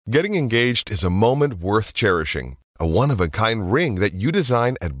Getting engaged is a moment worth cherishing. A one-of-a-kind ring that you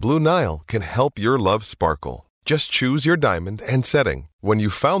design at Blue Nile can help your love sparkle. Just choose your diamond and setting. When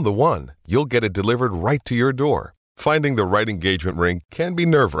you've found the one, you'll get it delivered right to your door. Finding the right engagement ring can be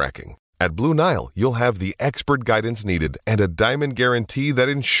nerve-wracking. At Blue Nile, you'll have the expert guidance needed and a diamond guarantee that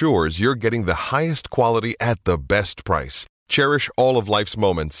ensures you're getting the highest quality at the best price. Cherish all of life's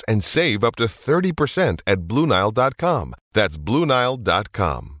moments and save up to 30% at BlueNile.com. That's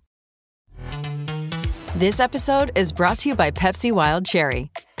BlueNile.com. This episode is brought to you by Pepsi Wild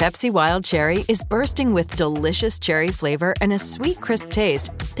Cherry. Pepsi Wild Cherry is bursting with delicious cherry flavor and a sweet, crisp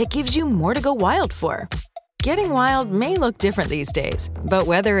taste that gives you more to go wild for. Getting wild may look different these days, but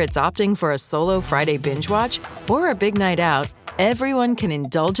whether it's opting for a solo Friday binge watch or a big night out, everyone can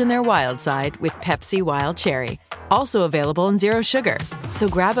indulge in their wild side with Pepsi Wild Cherry. Also available in Zero Sugar. So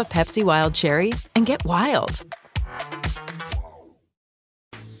grab a Pepsi Wild Cherry and get wild.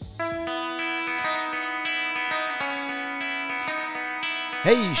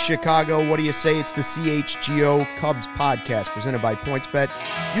 Hey, Chicago, what do you say? It's the CHGO Cubs podcast presented by PointsBet.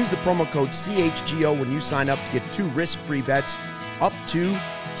 Use the promo code CHGO when you sign up to get 2 risk-free bets up to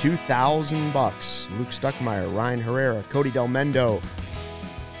 $2,000. Luke Stuckmeyer, Ryan Herrera, Cody Del Mendo.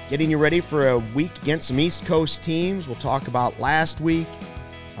 Getting you ready for a week against some East Coast teams. We'll talk about last week,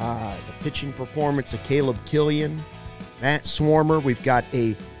 the pitching performance of Caleb Kilian, Matt Swarmer. We've got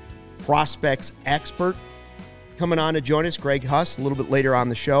a prospects expert coming on to join us, Greg Huss, a little bit later on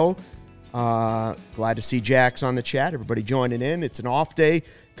the show. Glad to see Jax on the chat. Everybody joining in. It's an off day.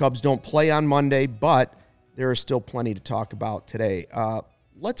 Cubs don't play on Monday, but there is still plenty to talk about today.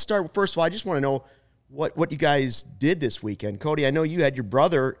 Let's start. First of all, I just want to know what you guys did this weekend. Cody, I know you had your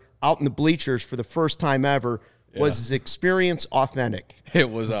brother out in the bleachers for the first time ever. Yeah. Was his experience authentic? It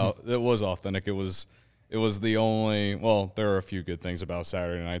was authentic. It was the only. Well, there are a few good things about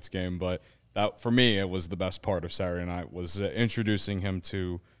Saturday night's game, but that, for me, it was the best part of Saturday night, was introducing him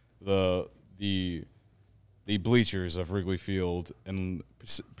to the bleachers of Wrigley Field, and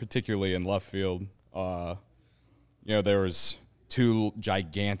particularly in left field. There was 2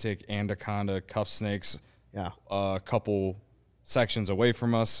 gigantic anaconda cuff snakes, a couple sections away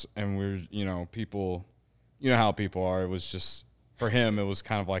from us, and we're, people, how people are. It was just, for him, it was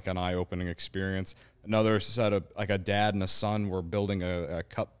kind of like an eye-opening experience. Another set of, like, a dad and a son were building a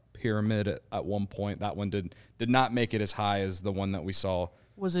cup pyramid at one point. That one did not make it as high as the one that we saw.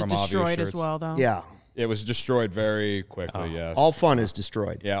 Was it destroyed as well, though? Yeah. It was destroyed very quickly, yes. All fun is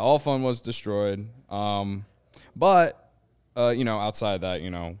destroyed. Yeah, all fun was destroyed. But outside of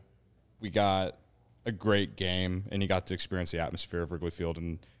that, we got a great game, and you got to experience the atmosphere of Wrigley Field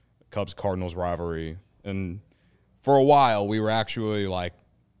and Cubs-Cardinals rivalry. And for a while, we were actually like,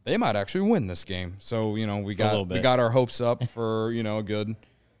 they might actually win this game. So, we got our hopes up for, a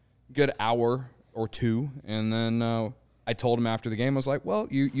good hour or two, and then I told him after the game, I was like, well,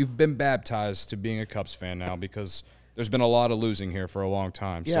 you've been baptized to being a Cubs fan now, because there's been a lot of losing here for a long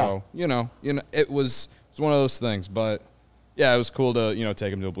time. Yeah. So, it was one of those things. But, yeah, it was cool to,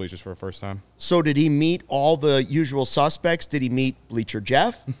 take him to the bleachers for the first time. So did he meet all the usual suspects? Did he meet Bleacher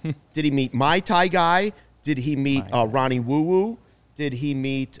Jeff? Did he meet My Tai Guy? Did he meet Ronnie Woo Woo? Did he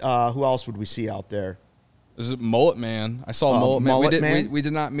meet who else would we see out there? This is Mullet Man. I saw Mullet Man. We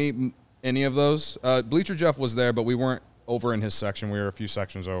did not meet any of those. Bleacher Jeff was there, but we weren't over in his section. We were a few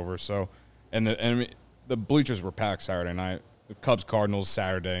sections over. So, and the bleachers were packed Saturday night. The Cubs Cardinals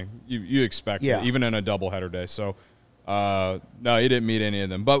Saturday. You expect it, even in a doubleheader day. So, no, he didn't meet any of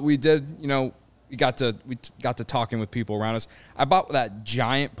them. But we did. We got to talking with people around us. I bought that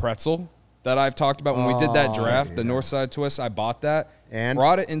giant pretzel that I've talked about when we did that draft, the North Side Twist. I bought that and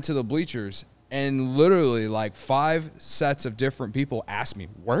brought it into the bleachers. And literally, like 5 sets of different people asked me,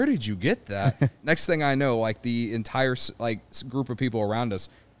 "Where did you get that?" Next thing I know, like the entire group of people around us,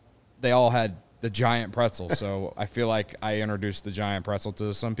 they all had the giant pretzel. So I feel like I introduced the giant pretzel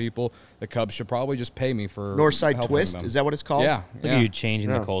to some people. The Cubs should probably just pay me for Northside Twist. Them. Is that what it's called? Yeah. Look at you changing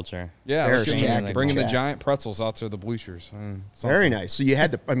the culture. Yeah, bringing the giant pretzels out to the bleachers. Very nice. So you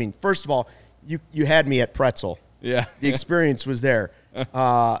had first of all, you had me at pretzel. Yeah. The experience was there.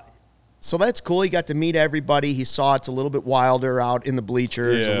 So that's cool. He got to meet everybody. He saw it's a little bit wilder out in the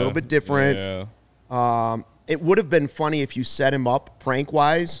bleachers, a little bit different. Yeah. It would have been funny if you set him up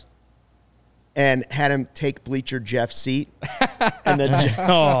prank-wise and had him take Bleacher Jeff's seat. And then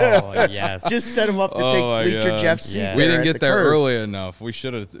yes. Just set him up to take Bleacher Jeff's seat. Yeah. We didn't get there early enough. We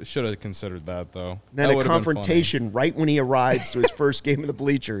should have considered that, though. And then a confrontation right when he arrives to his first game of the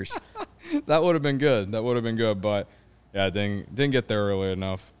bleachers. That would have been good. But, yeah, didn't get there early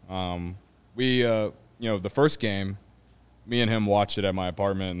enough. The first game, me and him watched it at my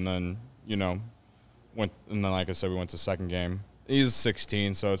apartment, and then like I said, we went to the second game. He's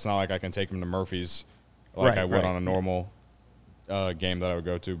 16, so it's not like I can take him to Murphy's like I would on a normal game that I would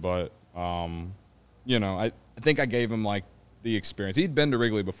go to. But I think I gave him like the experience. He'd been to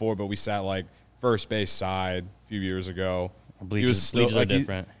Wrigley before, but we sat like first base side a few years ago. Bleachers are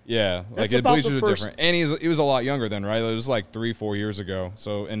different. Bleachers are different. And he was a lot younger then, right? It was like 3-4 years ago.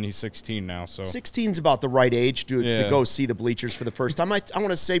 So, and he's 16 now. So 16's about the right age to go see the bleachers for the first time. I want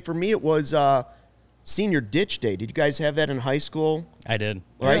to say for me it was senior ditch day. Did you guys have that in high school? I did.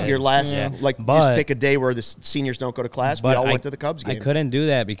 Right? Yeah. Your last, just pick a day where the seniors don't go to class. We all went to the Cubs game. I couldn't do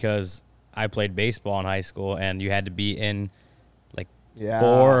that because I played baseball in high school, and you had to be in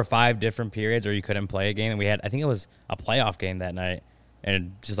 4 or 5 different periods, or you couldn't play a game. And we had, I think it was a playoff game that night,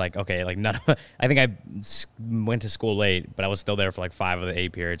 and just I think I went to school late, but I was still there for like 5 of the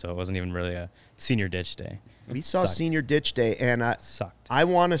 8 periods, so it wasn't even really a senior ditch day. We saw senior ditch day, and I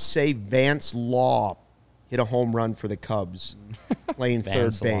want to say Vance Law hit a home run for the Cubs playing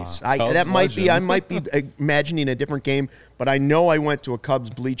third base. I might be imagining a different game, but I know I went to a Cubs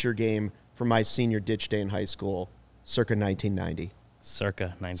bleacher game for my senior ditch day in high school, circa 1990.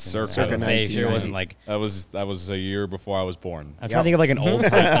 Circa 1990. Sure wasn't like that was a year before I was born. I'm trying to think of like an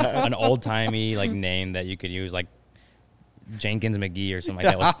old timey like name that you could use, like Jenkins McGee or something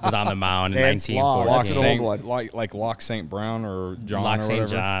like that was on the mound in 1914. Like Locke St. Brown or John Locke or St.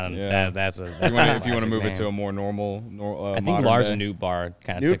 whatever. John. Yeah. That's if you want to move it to a more normal. I think Lars Nootbaar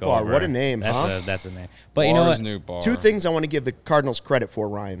kind of took over. What a name! That's a name. But Lars you know what? Nootbaar. 2 things I want to give the Cardinals credit for,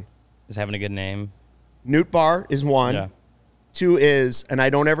 Ryan. Is having a good name. Nootbaar is 1. Yeah. 2 is, and I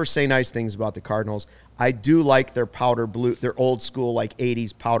don't ever say nice things about the Cardinals, I do like their powder blue, their old school like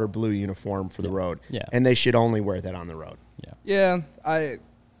 80s powder blue uniform for the road. Yeah. And they should only wear that on the road. Yeah. I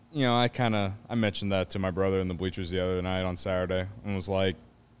mentioned that to my brother in the bleachers the other night on Saturday and was like,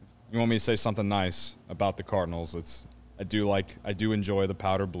 you want me to say something nice about the Cardinals? I do enjoy the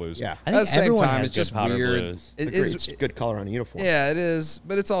powder blues. Yeah. I think at the same everyone time, has it's just powder weird. Blues. It's a good color on a uniform. Yeah, it is,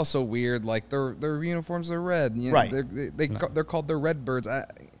 but it's also weird. Like their uniforms are red. Right. They're called the Redbirds.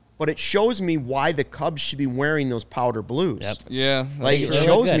 But it shows me why the Cubs should be wearing those powder blues. Yep. Yeah. It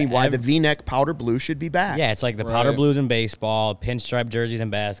shows me why the V-neck powder blue should be back. Yeah, it's like the powder blues in baseball, pinstripe jerseys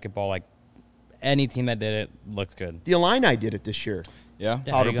in basketball. Like any team that did it looks good. The Illini did it this year. Yeah.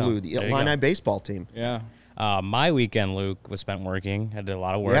 Powder blue. The Illini baseball team. Yeah. My weekend, Luke, was spent working. I did a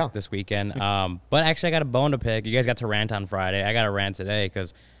lot of work this weekend. But actually, I got a bone to pick. You guys got to rant on Friday. I got to rant today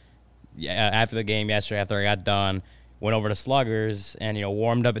because after the game yesterday, after I got done, went over to Sluggers and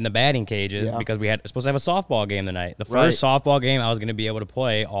warmed up in the batting cages because we had supposed to have a softball game tonight. The first softball game I was going to be able to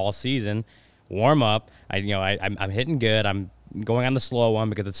play all season. Warm up. I'm hitting good. I'm going on the slow one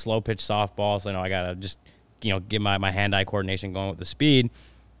because it's slow pitch softball. So I got to just get my hand-eye coordination going with the speed.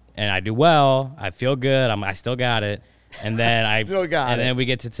 And I do well. I feel good. I still got it. And then then we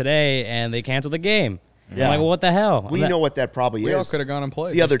get to today, and they canceled the game. Yeah. I'm like, well, what the hell? We know what that probably is. We all could have gone and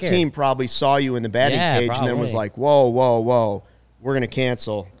played. The other team probably saw you in the batting cage and then was like, whoa, we're going to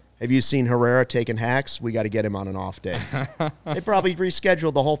cancel. Have you seen Herrera taking hacks? We got to get him on an off day. They probably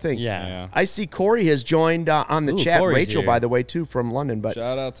rescheduled the whole thing. Yeah. I see Corey has joined on the chat. Corey's Rachel, here. by the way, too, from London. But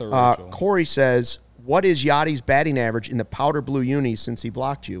shout out to Rachel. Corey says, what is Yachty's batting average in the powder blue uni since he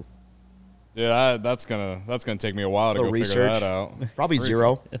blocked you? Yeah, that's gonna take me a while to go figure that out. Probably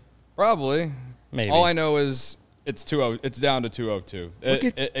 0. Probably. Maybe. All I know is it's down to 202.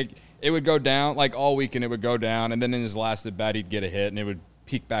 It would go down like all weekend. It would go down, and then in his last at bat, he'd get a hit, and it would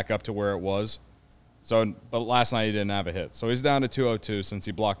peak back up to where it was. So, but last night he didn't have a hit, so he's down to 202 since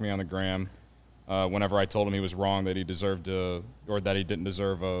he blocked me on the gram. Whenever I told him he was wrong, that he deserved or that he didn't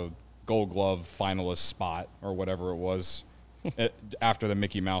deserve a Gold Glove finalist spot or whatever it was. After the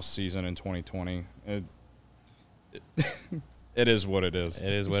Mickey Mouse season in 2020, it is what it is.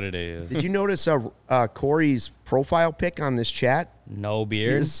 It is what it is. Did you notice Corey's profile pic on this chat? No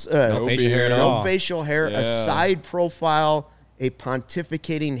beard, no facial hair at all. No facial hair, a side profile, a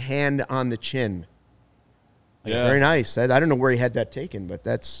pontificating hand on the chin. Yeah. Very nice. I don't know where he had that taken, but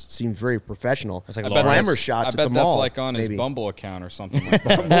that seems very professional. It's like glamour shots at the mall. That's like on his Bumble account or something like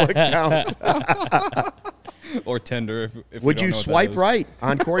that. Bumble account. Or Tinder. If would you swipe right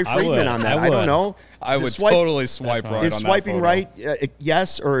on Corey Friedman on that? I don't know. I would totally swipe right on that Is swiping photo. right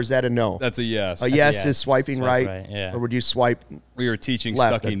yes, or is that a no? That's a yes. A yes is swiping Swipe right, yeah. Or would you swipe We were teaching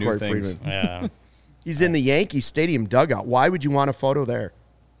left Stucky at new Corey things. Friedman? Yeah. He's in the Yankee Stadium dugout. Why would you want a photo there?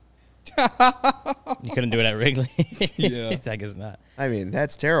 You couldn't do it at Wrigley. Yeah. I guess not. I mean,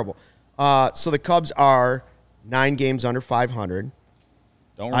 that's terrible. So the Cubs are 9 games under 500.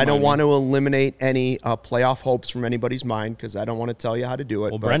 I don't want to eliminate any playoff hopes from anybody's mind because I don't want to tell you how to do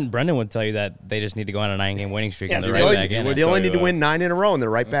it. Well, Brendan would tell you that they just need to go on a 9-game winning streak and they're right back in it. They only need to win 9 in a row and they're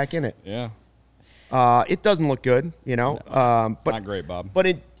right back in it. Yeah. It doesn't look good, It's not great, Bob.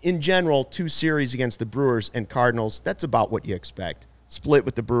 But in general, 2 series against the Brewers and Cardinals, that's about what you expect. Split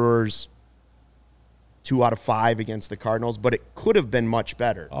with the Brewers, 2 out of 5 against the Cardinals, but it could have been much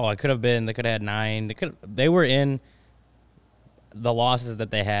better. Oh, it could have been. They could have had 9. They were in the losses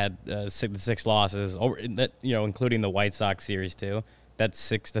that they had, the 6 losses, including the White Sox series too. That's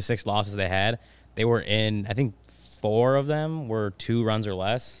the 6 losses they had. They were in, I think 4 of them were 2 runs or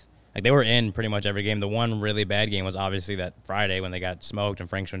less. Like, they were in pretty much every game. The one really bad game was obviously that Friday when they got smoked and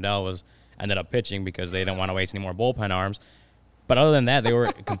Frank Schwindel ended up pitching because they didn't want to waste any more bullpen arms. But other than that, they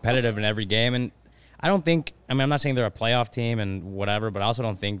were competitive in every game. And I'm not saying they're a playoff team and whatever, but I also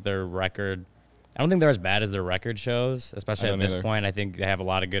don't think their record – I don't think they're as bad as their record shows, especially at this point. I think they have a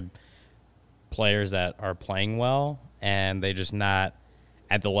lot of good players that are playing well, and they're just not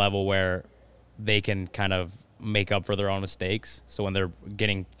at the level where they can kind of – make up for their own mistakes. So when they're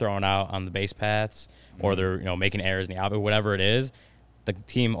getting thrown out on the base paths or they're making errors in the outfield, whatever it is, the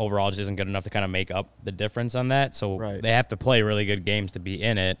team overall just isn't good enough to kind of make up the difference on that. So they have to play really good games to be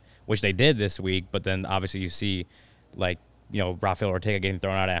in it, which they did this week. But then obviously you see Rafael Ortega getting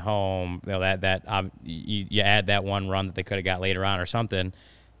thrown out at home. You add that one run that they could have got later on or something.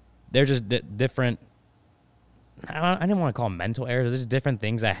 They're just different. I didn't want to call them mental errors. There's just different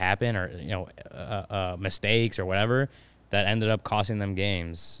things that happen, or mistakes or whatever that ended up costing them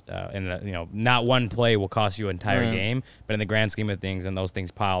games. Not one play will cost you an entire game, but in the grand scheme of things, and those things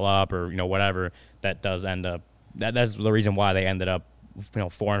pile up, or whatever, that does end up. That's the reason why they ended up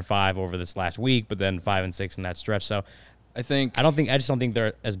 4-5 over this last week, but then 5-6 in that stretch. So I just don't think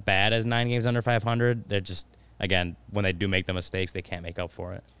they're as bad as 9 games under 500. They're just, again, when they do make the mistakes, they can't make up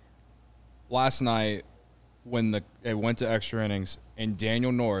for it. Last night, when it went to extra innings and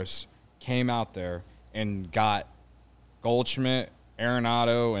Daniel Norris came out there and got Goldschmidt,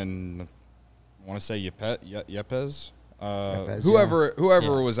 Arenado, and I want to say Yepez,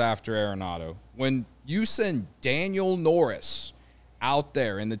 whoever was after Arenado. When you send Daniel Norris out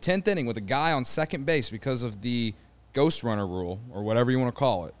there in the 10th inning with a guy on second base because of the ghost runner rule or whatever you want to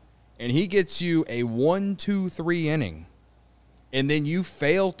call it, and he gets you a 1-2-3 inning, and then you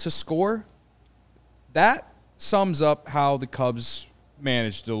fail to score, that sums up how the Cubs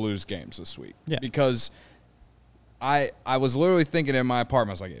managed to lose games this week. Yeah. Because I was literally thinking in my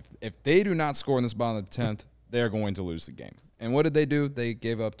apartment, I was like, if they do not score in this bottom of the 10th, they're going to lose the game. And what did they do? They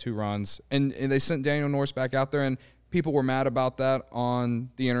gave up 2 runs. And they sent Daniel Norris back out there, and people were mad about that on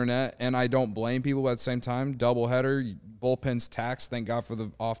the internet, and I don't blame people. At the same time, doubleheader, bullpen's taxed. Thank God for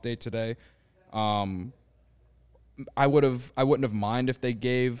the off day today. I wouldn't have minded if they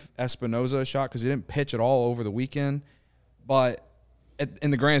gave Espinoza a shot because he didn't pitch at all over the weekend. But in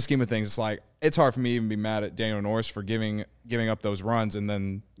the grand scheme of things, it's hard for me to even be mad at Daniel Norris for giving up those runs and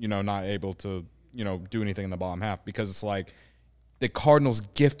then not able to do anything in the bottom half, because it's like the Cardinals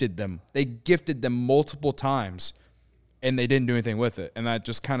gifted them. They gifted them multiple times, and they didn't do anything with it. And that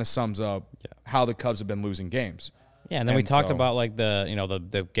just kind of sums up how the Cubs have been losing games. Yeah, and then we talked about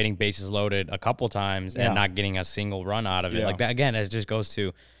the getting bases loaded a couple times and not getting a single run out of it. Like that again, it just goes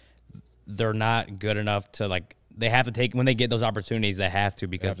to they're not good enough to they have to take when they get those opportunities. They have to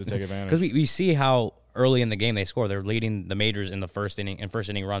because they have to take advantage. Because we see how early in the game they score. They're leading the majors in the first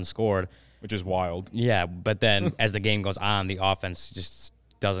inning runs scored, which is wild. Yeah, but then as the game goes on, the offense just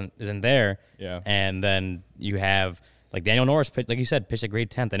isn't there. Yeah, and then you have. Like Daniel Norris, like you said, pitched a great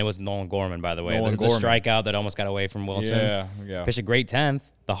 10th, and it was Nolan Gorman, by the way. The strikeout that almost got away from Wilson. Yeah. Pitched a great 10th,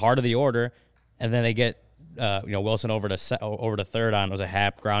 the heart of the order, and then they get Wilson over to third on. It was a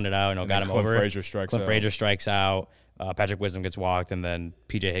Hap, grounded out, got him Clint over. Clint Frazier strikes out. Patrick Wisdom gets walked, and then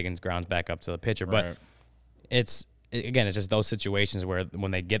P.J. Higgins grounds back up to the pitcher. Right. But it's just those situations where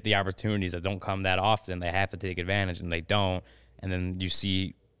when they get the opportunities that don't come that often, they have to take advantage, and they don't. And then you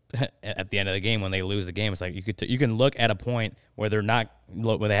see at the end of the game when they lose the game, it's like you can look at a point where they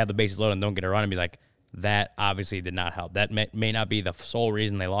have the bases loaded and don't get a run and be like, that obviously did not help. That may not be the sole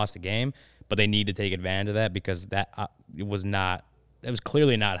reason they lost the game, but they need to take advantage of that because it was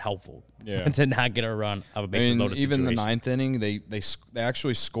clearly not helpful to not get a run of a bases loaded even situation. The 9th inning, they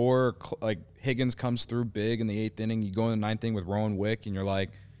actually score. Like Higgins comes through big in the 8th inning. You go in the 9th inning with Rowan Wick, and you're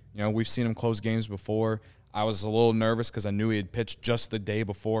like, we've seen him close games before. I was a little nervous because I knew he had pitched just the day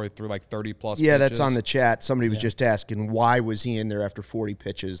before. He threw like 30-plus Yeah, pitches. that's on the chat. Somebody was just asking, why was he in there after 40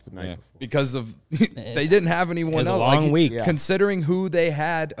 pitches the night before? Because they didn't have anyone else. It was a long week. Yeah. Considering who they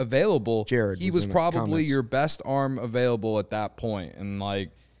had available, Jared he was probably your best arm available at that point. And,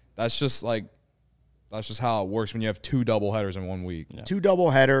 like, that's just how it works when you have 2 doubleheaders in 1 week. Yeah. 2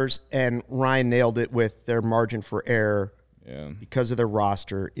 doubleheaders, and Ryan nailed it with their margin for error because of their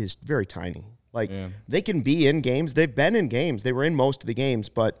roster is very tiny. Like, they can be in games. They've been in games. They were in most of the games,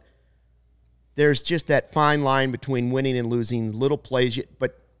 but there's just that fine line between winning and losing, little plays.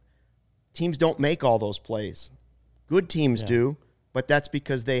 But teams don't make all those plays. Good teams do, but that's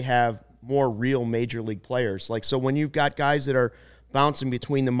because they have more real major league players. Like, so when you've got guys that are bouncing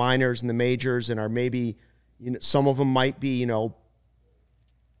between the minors and the majors and are maybe, some of them might be,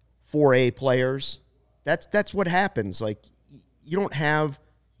 4A players, that's what happens. Like, you don't have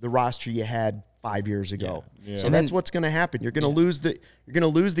the roster you had 5 years ago. Yeah. So that's what's going to happen. You're going to lose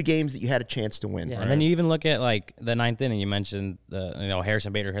the games that you had a chance to win. Yeah, right. And then you even look at like the 9th inning. You mentioned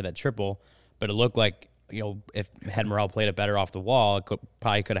Harrison Bader had that triple, but it looked like if had Morrell played it better off the wall, it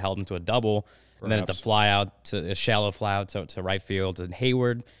probably could have held him to a double. Perhaps. And then it's a shallow fly out to right field. And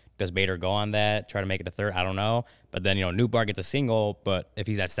Hayward, does Bader go on that, try to make it a third? I don't know. But then, Newbar gets a single, but if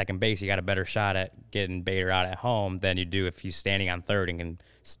he's at second base, you got a better shot at getting Bader out at home than you do if he's standing on third and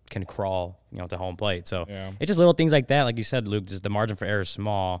can crawl, to home plate. So it's just little things like that. Like you said, Luke, just the margin for error is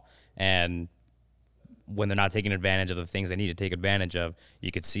small. And when they're not taking advantage of the things they need to take advantage of,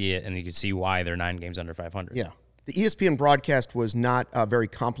 you could see it, and you could see why they're 9 games under 500. Yeah. The ESPN broadcast was not very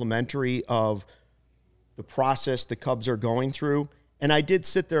complimentary of the process the Cubs are going through. And I did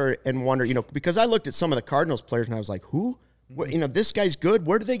sit there and wonder, because I looked at some of the Cardinals players and I was like, who? What, this guy's good.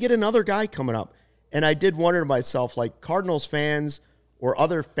 Where do they get another guy coming up? And I did wonder to myself, like, Cardinals fans or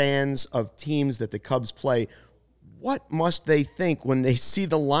other fans of teams that the Cubs play, what must they think when they see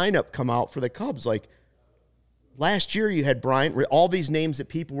the lineup come out for the Cubs? Like, last year you had Bryant, all these names that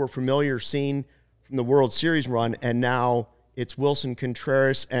people were familiar seeing from the World Series run, and now it's Wilson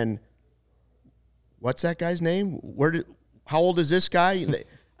Contreras and what's that guy's name? How old is this guy?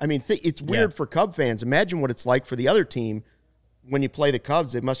 I mean, it's weird for Cub fans. Imagine what it's like for the other team when you play the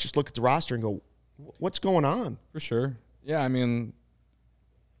Cubs. They must just look at the roster and go, what's going on? For sure. Yeah, I mean,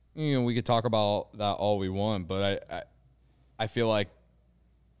 we could talk about that all we want, but I feel like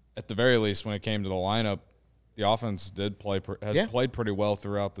at the very least when it came to the lineup, the offense has played pretty well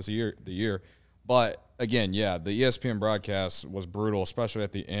throughout the year. But again, the ESPN broadcast was brutal, especially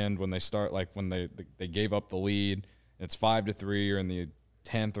at the end when they start, like when they gave up the lead. It's 5-3, or in the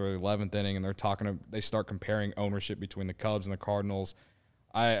 10th or 11th inning, and they start comparing ownership between the Cubs and the Cardinals.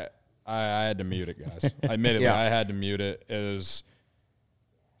 I had to mute it, guys. Admittedly, I had to mute it. It was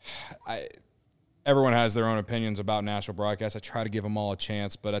everyone has their own opinions about national broadcasts. I try to give them all a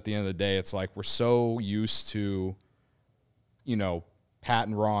chance, but at the end of the day, it's like we're so used to, Pat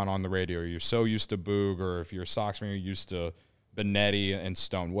and Ron on the radio. You're so used to Boog, or if you're a Sox fan, you're used to Benetti and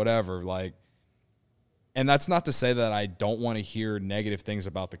Stone, whatever. Like, and that's not to say that I don't want to hear negative things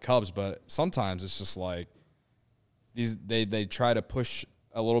about the Cubs, but sometimes it's just like they try to push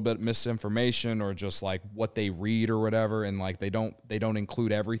a little bit of misinformation or just like what they read or whatever, and like they don't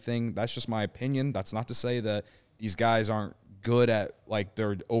include everything. That's just my opinion. That's not to say that these guys aren't good at like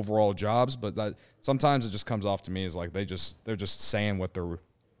their overall jobs, but that sometimes it just comes off to me as like they're just saying what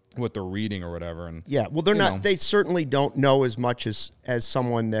they're reading or whatever. And well, they're not. They certainly don't know as much as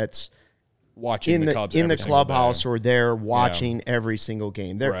someone that's watching the Cubs in the clubhouse, or they're watching every single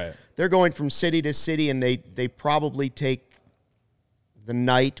game. They're going from city to city, and they probably take the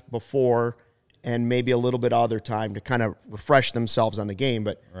night before and maybe a little bit of other time to kind of refresh themselves on the game.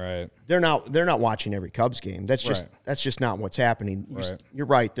 But they're not watching every Cubs game. That's just not what's happening. You're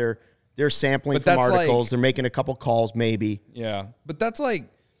right. They're sampling from articles. They're making a couple calls maybe. Yeah, but that's like,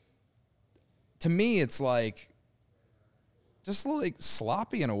 to me, it's like just like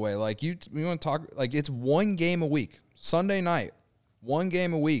sloppy in a way. Like you want to talk, like it's one game a week, Sunday night, one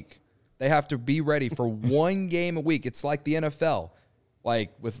game a week. They have to be ready for one game a week. It's like the NFL,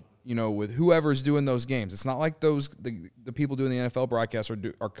 like with whoever's doing those games. It's not like the people doing the NFL broadcasts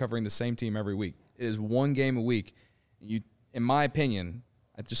are covering the same team every week. It is one game a week. In my opinion,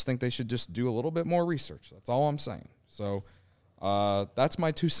 I just think they should just do a little bit more research. That's all I'm saying. So that's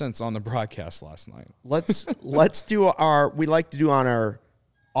my 2 cents on the broadcast last night. Let's do we like to do on our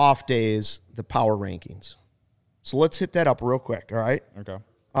off days the power rankings. So let's hit that up real quick. All right. Okay.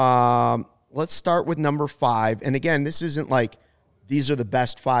 Let's start with number 5. And again, this isn't like these are the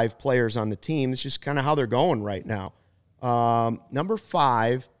best 5 players on the team. It's just kind of how they're going right now. Number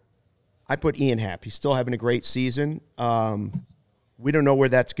 5, I put Ian Happ. He's still having a great season. We don't know where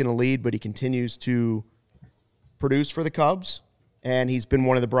that's going to lead, but he continues to produce for the Cubs, and he's been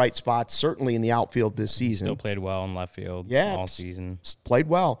one of the bright spots, certainly in the outfield this season. Still played well in left field all season. Played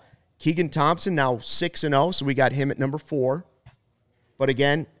well. Keegan Thompson now 6-0, so we got him at number 4. But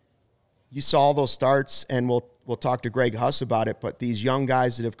again, you saw all those starts, and we'll talk to Greg Huss about it, but these young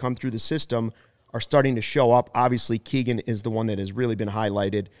guys that have come through the system are starting to show up. Obviously, Keegan is the one that has really been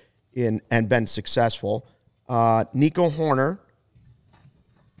highlighted and been successful. Nico Horner,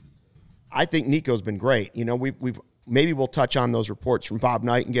 I think Nico's been great. You know, maybe we'll touch on those reports from Bob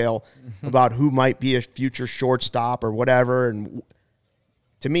Nightingale about who might be a future shortstop or whatever. And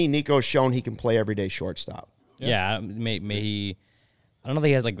to me, Nico's shown he can play everyday shortstop. Yeah, he. I don't know if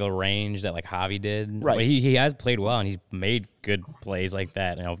he has like the range that like Javi did. Right. But he has played well, and he's made good plays like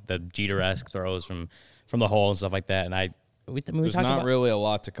that. You know, the Jeter-esque throws from the hole and stuff like that. And there's not really a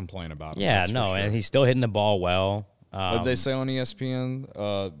lot to complain about. Yeah, no, sure. And he's still hitting the ball well. What did they say on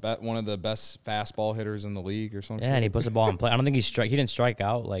ESPN? One of the best fastball hitters in the league or something. Yeah, and he puts the ball in play. I don't think he didn't strike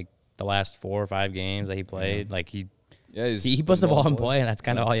out like the last 4 or 5 games that he played. Yeah. Like he puts the ball in play, and that's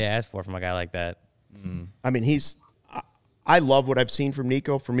kind of all you ask for from a guy like that. Mm. I mean, I love what I've seen from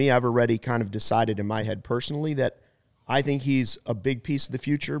Nico. For me, I've already kind of decided in my head personally that I think he's a big piece of the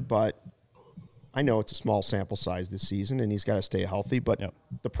future, but I know it's a small sample size this season, and he's got to stay healthy, but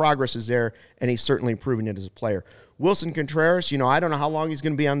the progress is there, and he's certainly improving it as a player. Wilson Contreras, I don't know how long he's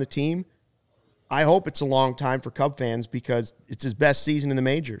going to be on the team. I hope it's a long time for Cub fans because it's his best season in the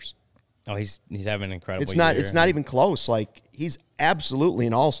majors. Oh, he's having an incredible year. It's not even close. Like, he's absolutely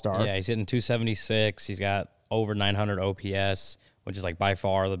an all-star. Yeah, he's hitting 276. He's got over 900 OPS, which is like by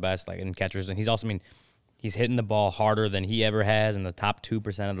far the best like in catchers. And he's also, he's hitting the ball harder than he ever has in the top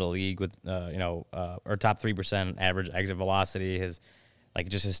 2% of the league with, or top 3% average exit velocity. His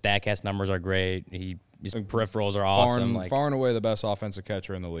StatCast numbers are great. His peripherals are awesome. Far and away the best offensive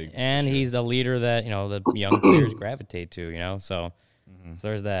catcher in the league. And he's the leader that, the young players gravitate to, so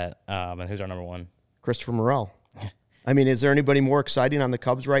there's that. And who's our number 1? Christopher Morel. I mean, is there anybody more exciting on the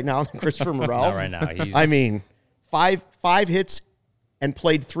Cubs right now than Christopher Morel? Not right now. Five hits and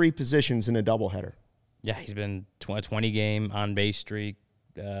played 3 positions in a doubleheader. Yeah, he's been 20-game on-base streak.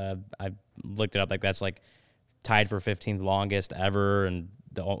 I looked it up. Like, that's, tied for 15th longest ever and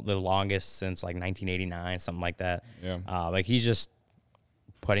the longest since, 1989, something like that. Yeah. He's just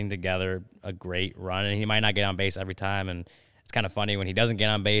putting together a great run, and he might not get on base every time, and it's kind of funny when he doesn't get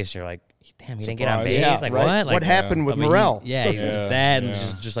on base, you're like, damn, he didn't get on base. Yeah, what? What happened with Morel? It's that, and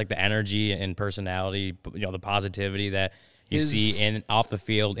just the energy and personality, the positivity that you see off the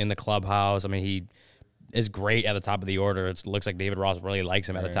field, in the clubhouse. He is great at the top of the order. It looks like David Ross really likes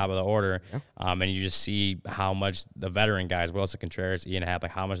him at the top of the order. Yeah. And you just see how much the veteran guys, Wilson Contreras, Ian Happ,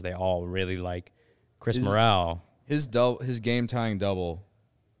 how much they all really like Chris Morel. His game-tying double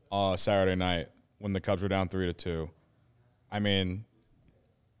Saturday night when the Cubs were down 3-2.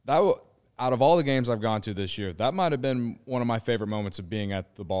 Out of all the games I've gone to this year, that might have been one of my favorite moments of being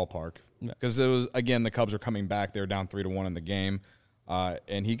at the ballpark. Because it was, again, the Cubs are coming back. They were down 3-1 in the game.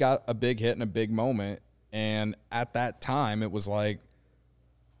 And he got a big hit and a big moment. And at that time, it was like,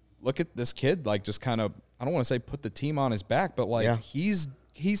 look at this kid, just kind of, I don't want to say put the team on his back, but he's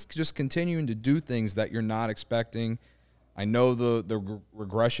just continuing to do things that you're not expecting. I know the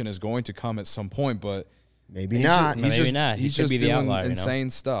regression is going to come at some point, but maybe not. He's just be doing outlier, insane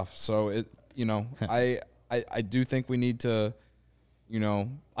stuff. So I do think we need to,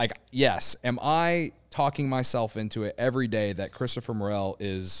 yes, am I talking myself into it every day that Christopher Morel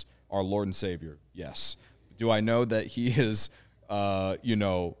is our Lord and Savior? Yes. Do I know that he is, not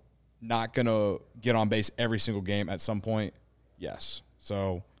going to get on base every single game at some point? Yes.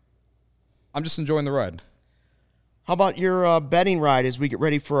 So I'm just enjoying the ride. How about your betting ride as we get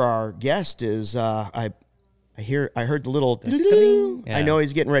ready for our guest? I heard the little yeah. I know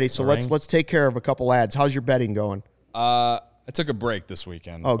he's getting ready, so let's take care of a couple ads. How's your betting going? I took a break this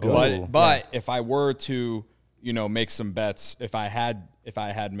weekend. Oh, good. But if I were to, make some bets, if I had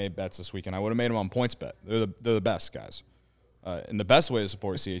made bets this weekend, I would have made them on PointsBet. They're the best guys. And the best way to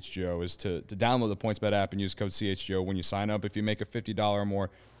support CHGO is to download the PointsBet app and use code CHGO when you sign up. If you make a $50 or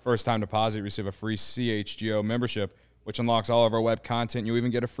more first-time deposit, you receive a free CHGO membership, which unlocks all of our web content. You'll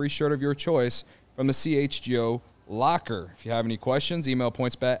even get a free shirt of your choice from the CHGO locker. If you have any questions, email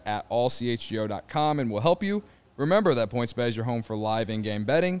pointsbet@allchgo.com and we'll help you. Remember that PointsBet is your home for live in-game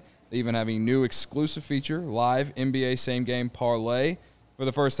betting. They even have a new exclusive feature, live NBA same-game parlay. For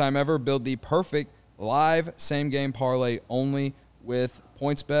the first time ever, build the perfect live same-game parlay only with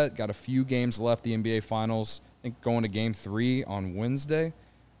PointsBet. Got a few games left, the NBA Finals. I think going to Game 3 on Wednesday.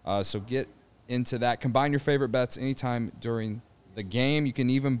 So get into that. Combine your favorite bets anytime during the game. You can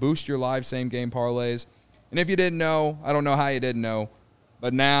even boost your live same-game parlays. And if you didn't know, I don't know how you didn't know,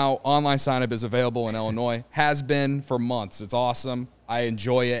 but now online sign-up is available in Illinois. Has been for months. It's awesome. I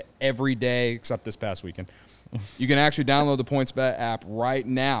enjoy it every day except this past weekend. You can actually download the PointsBet app right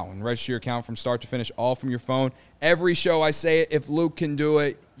now and register your account from start to finish, all from your phone. Every show I say it, if Luke can do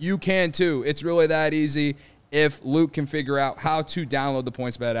it, you can too. It's really that easy. If Luke can figure out how to download the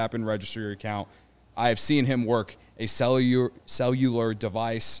PointsBet app and register your account, I have seen him work a cellular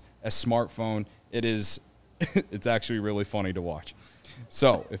device, a smartphone. It's actually really funny to watch.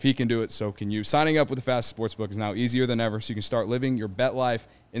 So if he can do it, so can you. Signing up with the fastest sportsbook is now easier than ever, so you can start living your bet life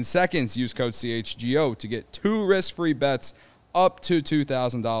in seconds. Use code CHGO to get 2 risk-free bets up to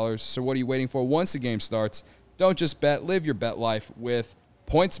 $2,000. So what are you waiting for? Once the game starts, don't just bet. Live your bet life with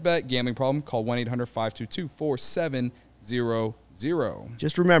PointsBet. Gambling problem? Call 1-800-522-4700.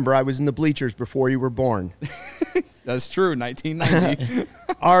 Just remember, I was in the bleachers before you were born. That's true, 1990.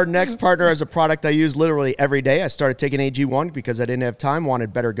 Our next partner has a product I use literally every day. I started taking AG1 because I didn't have time,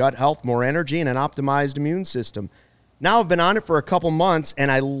 wanted better gut health, more energy, and an optimized immune system. Now I've been on it for a couple months,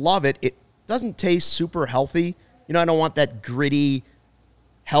 and I love it. It doesn't taste super healthy. You know, I don't want that gritty,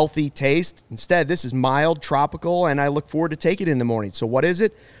 healthy taste. Instead, this is mild, tropical, and I look forward to taking it in the morning. So what is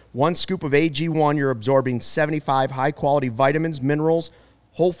it? 1 scoop of AG1, you're absorbing 75 high-quality vitamins, minerals,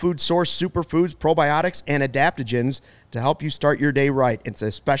 whole food source superfoods, probiotics, and adaptogens to help you start your day right. It's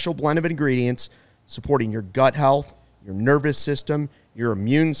a special blend of ingredients supporting your gut health, your nervous system, your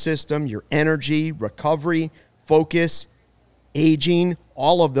immune system, your energy, recovery, focus, aging,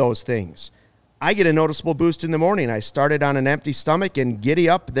 all of those things. I get a noticeable boost in the morning. I started on an empty stomach and giddy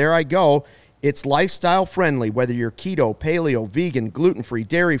up, there I go. It's lifestyle friendly, whether you're keto, paleo, vegan, gluten-free,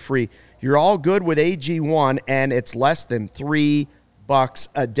 dairy-free, you're all good with AG1, and it's less than $3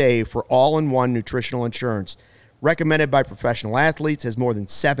 a day for all-in-one nutritional insurance. Recommended by professional athletes, has more than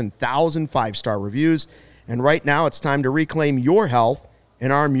 7,000 5-star reviews, and right now it's time to reclaim your health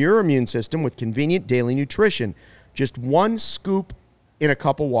and arm your immune system with convenient daily nutrition. Just 1 scoop in a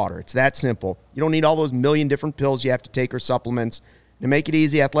cup of water. It's that simple. You don't need all those million different pills you have to take or supplements. To make it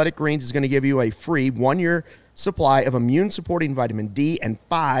easy, Athletic Greens is going to give you a free 1-year supply of immune-supporting vitamin D and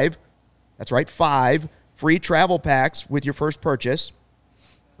 5 free travel packs with your first purchase.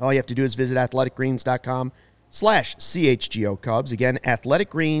 All you have to do is visit athleticgreens.com/CHGO Cubs. Again,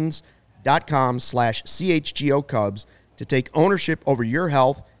 athleticgreens.com/CHGO Cubs to take ownership over your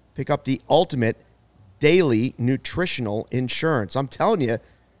health. Pick up the ultimate daily nutritional insurance. I'm telling you,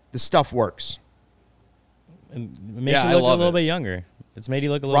 the stuff works. It makes you look a little bit younger. It's made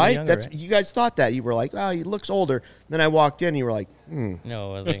you look a little bit younger, right? You guys thought that. You were like, oh, he looks older. Then I walked in, and you were like,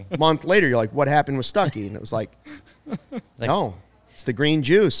 No, was he? A month later, you're like, what happened with Stuckey? And it was like, no, it's the green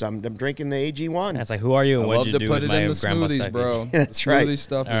juice. I'm drinking the AG1. That's like, who are you and what did you do with my grandma Stuckey? I love to put it in the smoothies, bro. That's right. The smoothie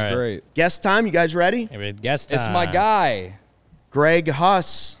stuff is great. Guest time. You guys ready? Guest time. It's my guy. Greg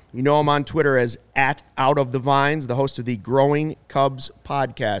Huss. You know him on Twitter as @OutOfTheVines, the host of the Growing Cubs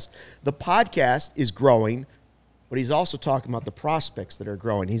podcast. The podcast is growing, but he's also talking about the prospects that are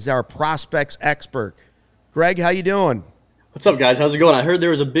growing. He's our prospects expert. Greg, how you doing? What's up, guys? How's it going? I heard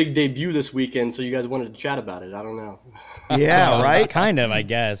there was a big debut this weekend, so you guys wanted to chat about it. I don't know. Yeah, right? Kind of, I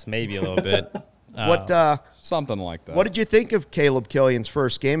guess. Maybe a little bit. Something like that. What did you think of Caleb Kilian's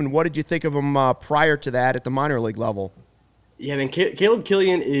first game, and what did you think of him prior to that at the minor league level? Yeah, man, Caleb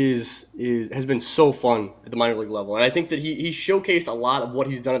Kilian has been so fun at the minor league level, and I think that he showcased a lot of what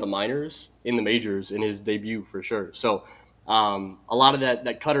he's done at the minors in the majors in his debut for sure. So a lot of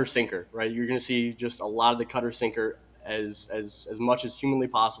that cutter sinker, right? You're going to see just a lot of the cutter sinker as much as humanly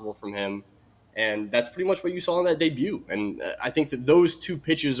possible from him, and that's pretty much what you saw in that debut. And I think that those 2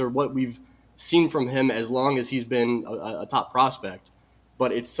 pitches are what we've seen from him as long as he's been a top prospect.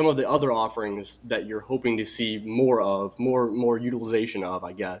 But it's some of the other offerings that you're hoping to see more of, more utilization of,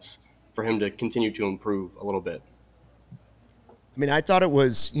 I guess, for him to continue to improve a little bit. I mean, I thought it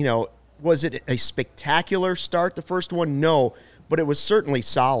was, was it a spectacular start, the first one? No, but it was certainly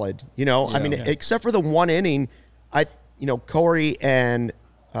solid, except for the 1 inning. Corey and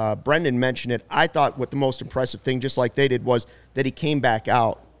Brendan mentioned it. I thought what the most impressive thing, just like they did, was that he came back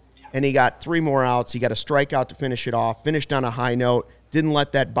out and he got 3 more outs. He got a strikeout to finish it off, finished on a high note. Didn't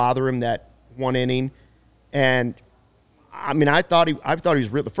let that bother him, that 1 inning. And, I mean, I thought he was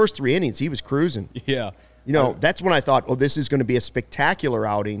real. The first 3 innings, he was cruising. Yeah. That's when I thought, this is going to be a spectacular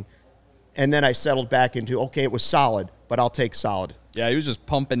outing. And then I settled back into, okay, it was solid, but I'll take solid. Yeah, he was just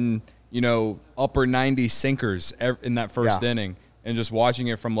pumping, upper 90 sinkers in that first inning. And just watching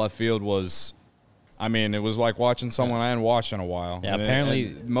it from left field was, I mean, it was like watching someone I hadn't watched in a while. Yeah, apparently.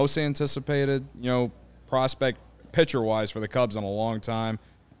 And most anticipated, prospect pitcher-wise for the Cubs in a long time.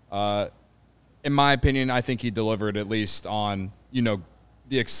 In my opinion, I think he delivered at least on,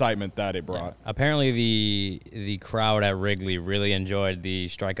 the excitement that it brought. Yeah. Apparently, the crowd at Wrigley really enjoyed the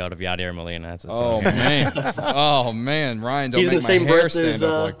strikeout of Yadier Molina. Man, Ryan, don't He's make my hair stand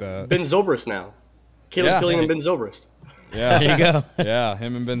up like that. Ben Zobrist now. Caleb Kilian and Ben Zobrist. Yeah, there you go. Yeah,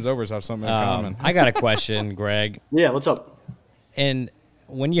 him and Ben Zobrist have something in common. I got a question, Greg. Yeah, what's up? And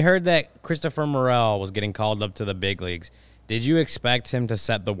when you heard that Christopher Morel was getting called up to the big leagues, did you expect him to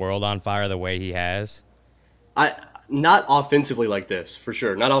set the world on fire the way he has? Not offensively like this, for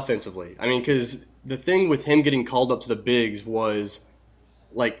sure. Not offensively. I mean, because the thing with him getting called up to the bigs was,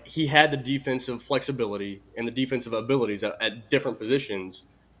 like, he had the defensive flexibility and the defensive abilities at different positions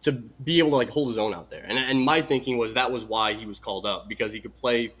to be able to, like, hold his own out there. And my thinking was that was why he was called up, because he could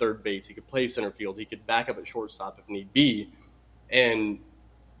play third base, he could play center field, he could back up at shortstop if need be. And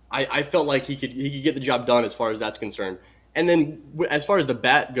I felt like he could get the job done as far as that's concerned. And then as far as the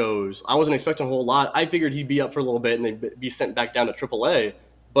bat goes, I wasn't expecting a whole lot. I figured he'd be up for a little bit and then be sent back down to AAA.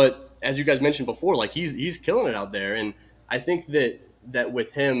 But as you guys mentioned before, like, he's killing it out there. And I think that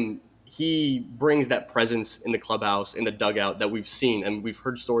with him, he brings that presence in the clubhouse, in the dugout that we've seen and we've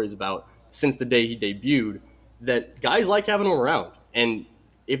heard stories about since the day he debuted, that guys like having him around. And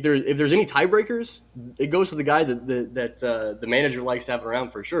if there's any tiebreakers, it goes to the guy that the manager likes having around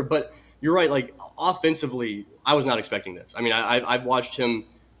for sure. But you're right, like, offensively, I was not expecting this. I mean, I've watched him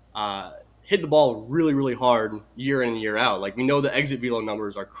hit the ball really, really hard year in and year out. Like, we know the exit velo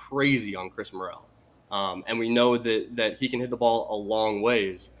numbers are crazy on Chris Morel. And we know that he can hit the ball a long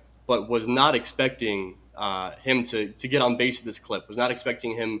ways, but was not expecting him to get on base at this clip, was not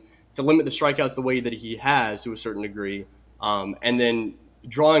expecting him to limit the strikeouts the way that he has to a certain degree. And then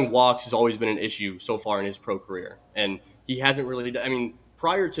drawing walks has always been an issue so far in his pro career. And he hasn't really, I mean,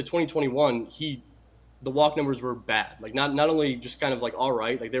 prior to 2021, the walk numbers were bad. Like, not only just kind of like all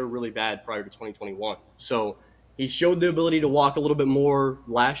right, like, they were really bad prior to 2021. So he showed the ability to walk a little bit more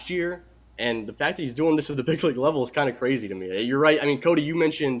last year, and the fact that he's doing this at the big league level is kind of crazy to me. You're right. I mean, Cody, you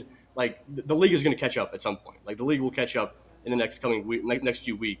mentioned, like, the league is going to catch up at some point. Like, the league will catch up in the next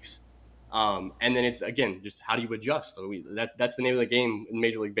few weeks. And then it's, again, just how do you adjust? So that's the name of the game in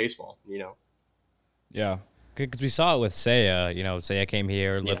Major League Baseball, Yeah. Because we saw it with Seiya. Seiya came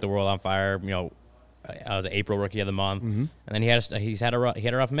here, lit the world on fire. I was an April Rookie of the Month, and then he had a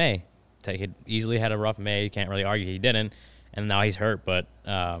rough May. He easily had a rough May. You can't really argue he didn't, and now he's hurt. But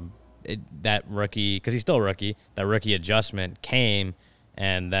that rookie, because he's still a rookie, that rookie adjustment came,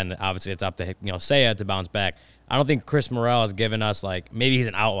 and then obviously it's up to Seiya to bounce back. I don't think Chris Morel has given us, like, maybe he's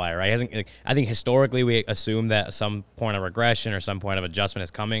an outlier, right? He hasn't. I think historically we assume that some point of regression or some point of adjustment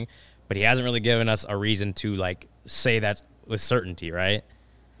is coming, but he hasn't really given us a reason to, like, say that's with certainty, right?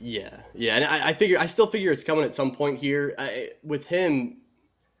 Yeah, and I still figure it's coming at some point here. With him,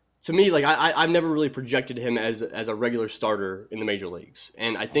 to me, like, I've never really projected him as a regular starter in the major leagues,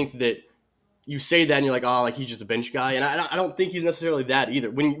 and I think that you say that and you're like, oh, like, he's just a bench guy, and I don't think he's necessarily that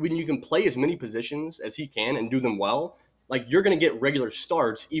either. When you can play as many positions as he can and do them well, like, you're going to get regular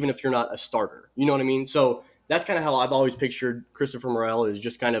starts even if you're not a starter. You know what I mean? So that's kind of how I've always pictured Christopher Morel, is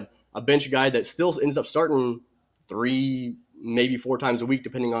just kind of a bench guy that still ends up starting 3, maybe 4 times a week,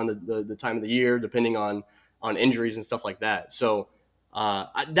 depending on the time of the year, depending on injuries and stuff like that. So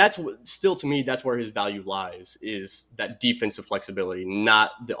that's still, to me, that's where his value lies, is that defensive flexibility,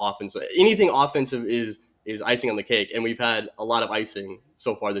 not the offensive. Anything offensive is icing on the cake, and we've had a lot of icing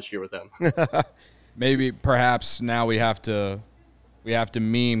so far this year with him. Maybe perhaps now we have to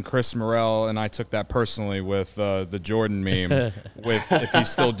meme Chris Morel, and I took that personally with the Jordan meme, with if he's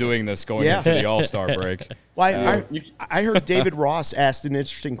still doing this going into the All-Star break. Well, I heard David Ross asked an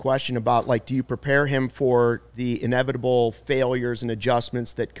interesting question about, like, do you prepare him for the inevitable failures and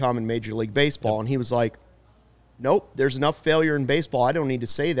adjustments that come in Major League Baseball? And he was like, nope, there's enough failure in baseball. I don't need to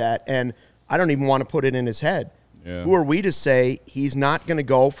say that, and I don't even want to put it in his head. Yeah. Who are we to say he's not going to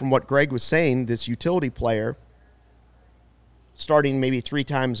go from what Greg was saying, this utility player, starting maybe 3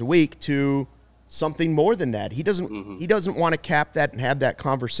 times a week, to something more than that? He doesn't want to cap that and have that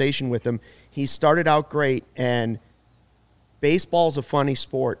conversation with him. He started out great, and baseball's a funny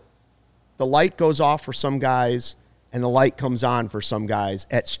sport. The light goes off for some guys, and the light comes on for some guys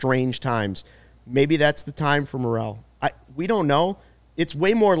at strange times. Maybe that's the time for Morel. We don't know. It's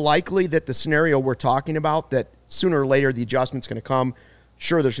way more likely that the scenario we're talking about, that sooner or later the adjustment's going to come.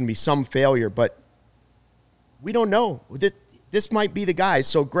 Sure, there's going to be some failure, but we don't know. This might be the guy.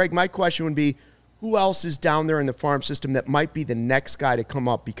 So, Greg, my question would be, who else is down there in the farm system that might be the next guy to come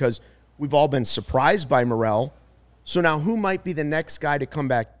up? Because we've all been surprised by Morel. So now who might be the next guy to come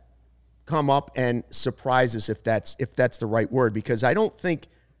up and surprise us, if that's the right word? Because I don't think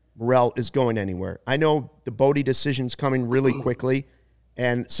Morel is going anywhere. I know the Bodie decision's coming really quickly,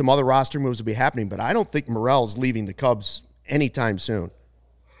 and some other roster moves will be happening, but I don't think Morel's leaving the Cubs anytime soon.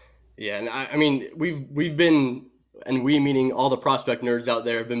 Yeah, and I mean, we've been, and we meaning all the prospect nerds out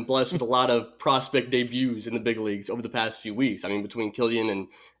there, have been blessed with a lot of prospect debuts in the big leagues over the past few weeks. I mean, between Kilian and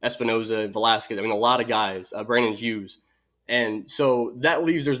Espinoza and Velasquez, I mean, a lot of guys, Brandon Hughes. And so that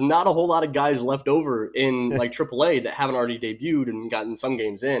leaves, there's not a whole lot of guys left over in like AAA that haven't already debuted and gotten some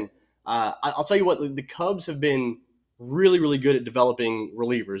games in. I'll tell you what, the Cubs have been really, really good at developing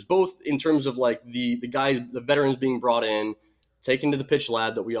relievers, both in terms of like the guys, the veterans being brought in, taken to the pitch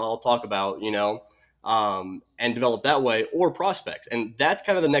lab that we all talk about, and develop that way, or prospects. And that's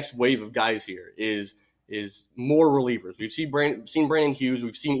kind of the next wave of guys here is more relievers. We've seen Brandon Hughes,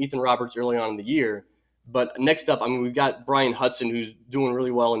 we've seen Ethan Roberts early on in the year. But next up, I mean, we've got Brian Hudson, who's doing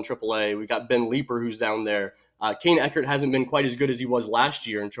really well in AAA. We've got Ben Leeper, who's down there. Kane Eckert hasn't been quite as good as he was last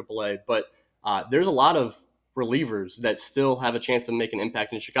year in AAA, but there's a lot of relievers that still have a chance to make an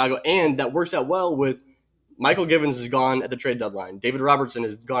impact in Chicago, and that works out well with Michael Givens is gone at the trade deadline. David Robertson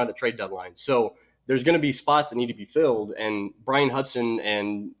is gone at the trade deadline. So there's going to be spots that need to be filled, and Brian Hudson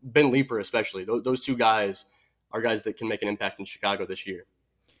and Ben Leeper especially, those two guys are guys that can make an impact in Chicago this year.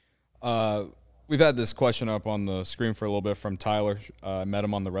 We've had this question up on the screen for a little bit from Tyler. I met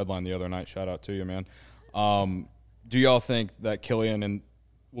him on the Red Line the other night. Shout out to you, man. Do y'all think that Kilian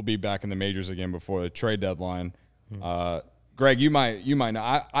will be back in the majors again before the trade deadline? Greg, you might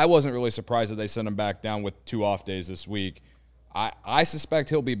know. I wasn't really surprised that they sent him back down with 2 off days this week. I suspect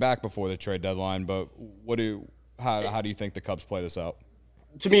he'll be back before the trade deadline, but how do you think the Cubs play this out?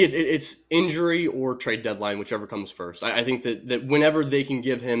 To me, it's injury or trade deadline, whichever comes first. I think that whenever they can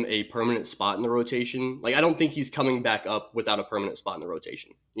give him a permanent spot in the rotation, like I don't think he's coming back up without a permanent spot in the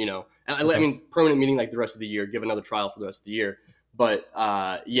rotation. Okay. I mean, permanent meaning like the rest of the year, give another trial for the rest of the year. But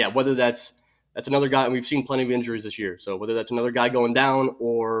whether that's another guy, and we've seen plenty of injuries this year. So whether that's another guy going down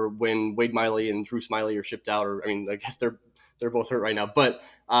or when Wade Miley and Drew Smyly are shipped out, or I mean, I guess they're both hurt right now. But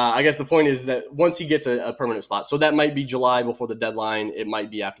I guess the point is that once he gets a permanent spot, so that might be July before the deadline. It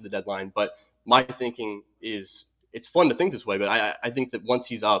might be after the deadline. But my thinking is it's fun to think this way, but I think that once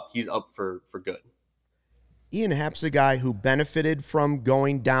he's up for good. Ian Happ's a guy who benefited from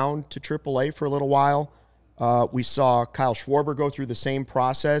going down to AAA for a little while. We saw Kyle Schwarber go through the same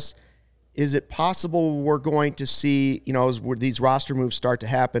process. Is it possible we're going to see, as these roster moves start to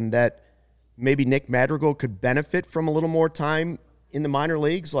happen, that maybe Nick Madrigal could benefit from a little more time in the minor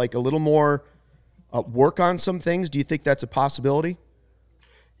leagues, like a little more work on some things? Do you think that's a possibility?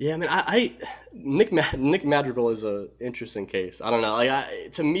 Yeah, I mean, Nick Madrigal is an interesting case. I don't know.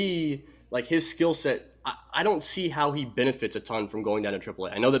 To me, like his skill set, I don't see how he benefits a ton from going down to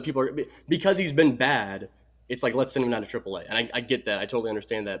AAA. I know that people are, because he's been bad, it's like, let's send him down to AAA. And I get that. I totally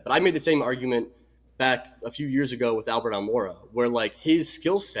understand that. But I made the same argument back a few years ago with Albert Almora, where like his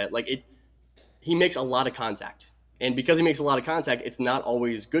skill set, he makes a lot of contact. And because he makes a lot of contact, it's not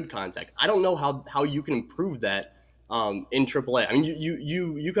always good contact. I don't know how you can improve that in AAA. I mean,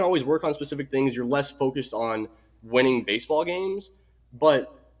 you can always work on specific things. You're less focused on winning baseball games.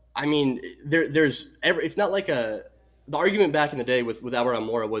 But, I mean, it's not like the argument back in the day with Albert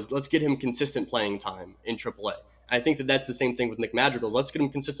Almora was, let's get him consistent playing time in AAA. I think that's the same thing with Nick Madrigal. Let's get him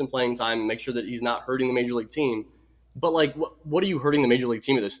consistent playing time and make sure that he's not hurting the major league team. But, like, what are you hurting the major league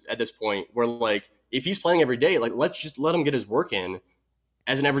team at this point where, like, if he's playing every day, like, let's just let him get his work in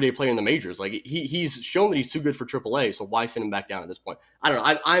as an everyday player in the majors. Like, he's shown that he's too good for AAA, so why send him back down at this point? I don't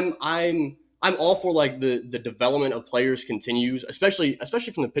know. I'm all for, like, the development of players continues, especially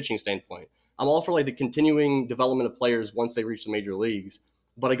from the pitching standpoint. I'm all for, like, the continuing development of players once they reach the major leagues.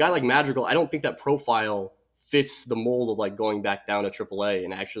 But a guy like Madrigal, I don't think that profile fits the mold of, like, going back down to AAA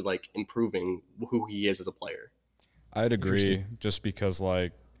and actually, like, improving who he is as a player. I'd agree, just because,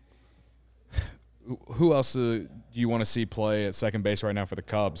 like, who else do you want to see play at second base right now for the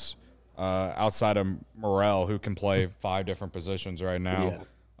Cubs outside of Morel, who can play 5 different positions right now?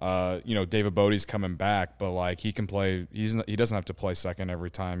 Yeah. David Bodie's coming back, but, like, he can play. He doesn't have to play second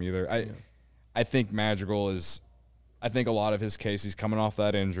every time either. I think Madrigal is. I think a lot of his case, he's coming off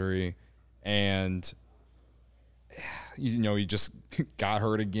that injury, and he just got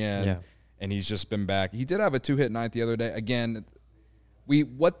hurt again. Yeah. And he's just been back. He did have a 2-hit night the other day. Again,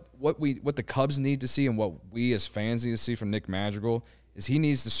 what the Cubs need to see and what we as fans need to see from Nick Madrigal is he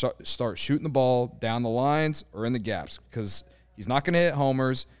needs to start shooting the ball down the lines or in the gaps, because he's not going to hit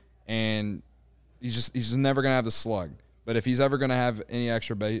homers and he's just never going to have the slug. But if he's ever going to have any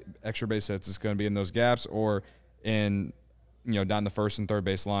extra base hits, it's going to be in those gaps or in, down the first and third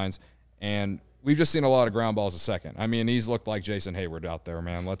base lines. And we've just seen a lot of ground balls a second. I mean, he's looked like Jason Hayward out there,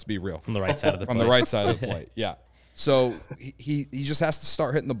 man. Let's be real. From the right side of the plate. From the right side of the plate, yeah. So he just has to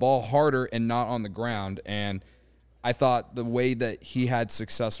start hitting the ball harder and not on the ground. And I thought the way that he had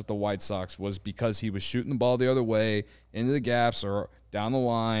success with the White Sox was because he was shooting the ball the other way into the gaps or down the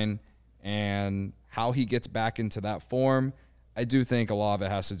line, and how he gets back into that form. I do think a lot of it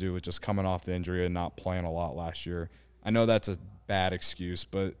has to do with just coming off the injury and not playing a lot last year. I know that's a bad excuse,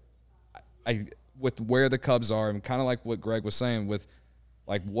 but with where the Cubs are, and kind of like what Greg was saying, with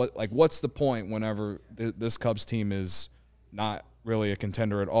what's the point whenever this Cubs team is not really a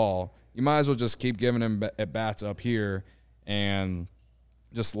contender at all? You might as well just keep giving him at bats up here and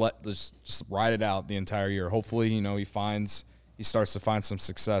just ride it out the entire year. Hopefully, he starts to find some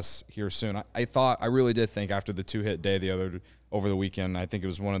success here soon. I really did think after the 2-hit day over the weekend, I think it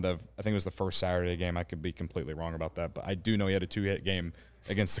was the first Saturday game. I could be completely wrong about that, but I do know he had a 2-hit game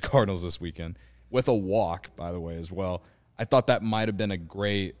against the Cardinals this weekend with a walk, by the way, as well. I thought that might have been a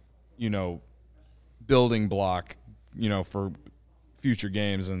great, building block, for future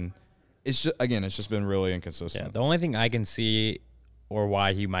games. And it's just been really inconsistent. Yeah, the only thing I can see or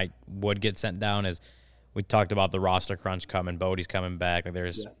why he would get sent down is we talked about the roster crunch coming. Bodie's coming back.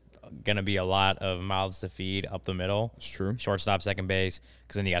 There's going to be a lot of mouths to feed up the middle. It's true. Shortstop, second base,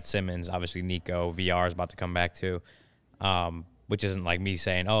 because then you got Simmons, obviously Nico, VR is about to come back too, which isn't like me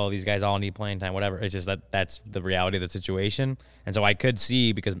saying, oh, these guys all need playing time, whatever. It's just that's the reality of the situation. And so I could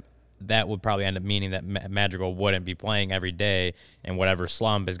see, because that would probably end up meaning that Madrigal wouldn't be playing every day, and whatever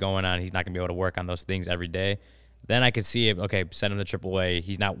slump is going on, he's not going to be able to work on those things every day. Then I could see it, okay, send him to AAA.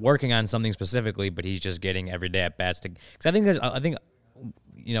 He's not working on something specifically, but he's just getting every day at bats. Because I think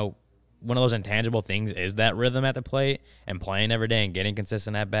one of those intangible things is that rhythm at the plate and playing every day and getting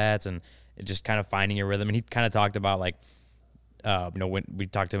consistent at bats and just kind of finding your rhythm. And he kind of talked about when we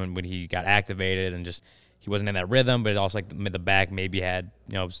talked to him when he got activated and just he wasn't in that rhythm, but it also the back maybe had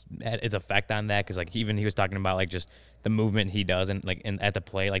its effect on that, because even he was talking about just the movement he does and at the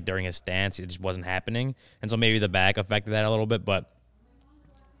plate during his stance, it just wasn't happening, and so maybe the back affected that a little bit. But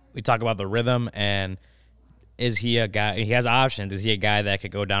we talk about the rhythm, and is he a guy? He has options. Is he a guy that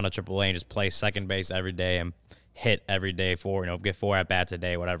could go down to AAA and just play second base every day and hit every day get 4 at bats a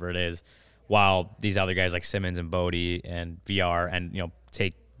day, whatever it is, while these other guys like Simmons and Bodie and VR and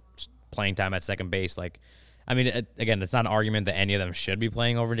take playing time at second base? Again, it's not an argument that any of them should be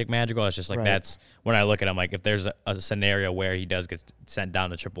playing over Nick Madrigal. It's just right. That's when I look at him, if there's a scenario where he does get sent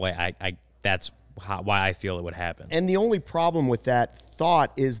down to AAA, that's why I feel it would happen. And the only problem with that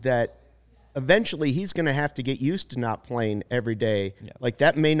thought is that eventually he's going to have to get used to not playing every day. Yeah.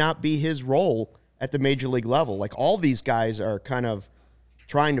 That may not be his role at the major league level. All these guys are kind of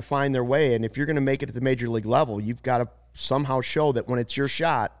trying to find their way, and if you're going to make it at the major league level, you've got to somehow show that when it's your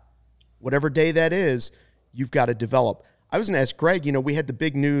shot, whatever day that is, you've got to develop. I was going to ask Greg, we had the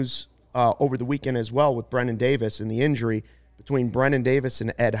big news over the weekend as well with Brennan Davis and the injury between Brennan Davis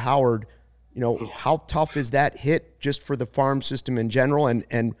and Ed Howard. How tough is that hit just for the farm system in general?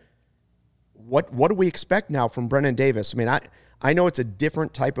 And what do we expect now from Brennan Davis? I know it's a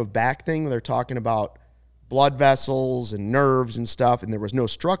different type of back thing. They're talking about blood vessels and nerves and stuff, and there was no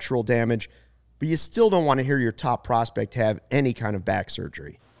structural damage, but you still don't want to hear your top prospect have any kind of back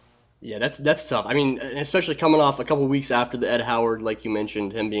surgery. Yeah, that's tough. Especially coming off a couple weeks after the Ed Howard, like you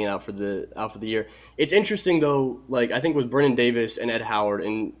mentioned, him being out for the year. It's interesting though. I think with Brennan Davis and Ed Howard,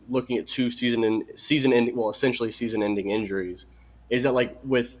 and looking at 2 essentially season-ending injuries, is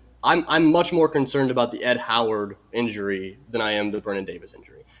that I'm much more concerned about the Ed Howard injury than I am the Brennan Davis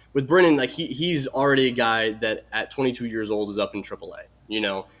injury. With Brennan, he's already a guy that at 22 years old is up in AAA,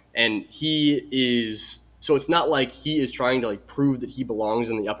 and he is. So it's not like he is trying to prove that he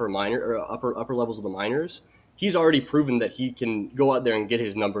belongs in the upper levels of the minors. He's already proven that he can go out there and get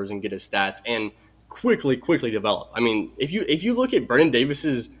his numbers and get his stats and quickly develop. If you look at Brennan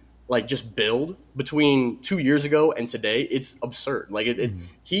Davis's just build between 2 years ago and today, it's absurd.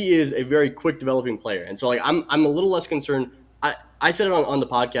 He is a very quick developing player, and so I'm a little less concerned. I said it on the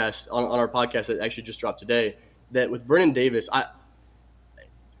podcast on our podcast that actually just dropped today, that with Brennan Davis,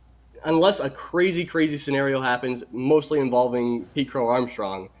 unless a crazy scenario happens, mostly involving Pete Crow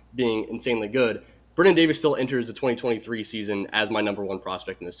Armstrong being insanely good, Brennan Davis still enters the 2023 season as my number 1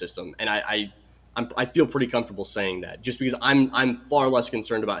 prospect in the system, and I feel pretty comfortable saying that, just because I'm far less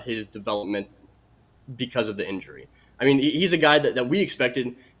concerned about his development because of the injury. He's a guy that we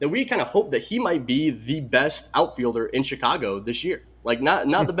expected, that we kind of hoped that he might be the best outfielder in Chicago this year.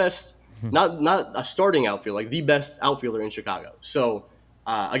 Not the best not a starting outfielder, like the best outfielder in Chicago. So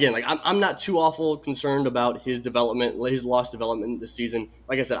again, like I'm not too awful concerned about his development, his lost development this season.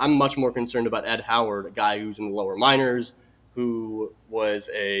 Like I said, I'm much more concerned about Ed Howard, a guy who's in the lower minors, who was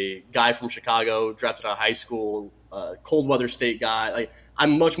a guy from Chicago, drafted out of high school, cold weather state guy. Like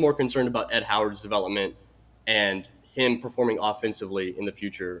I'm much more concerned about Ed Howard's development and him performing offensively in the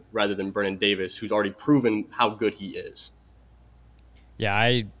future rather than Brennan Davis, who's already proven how good he is.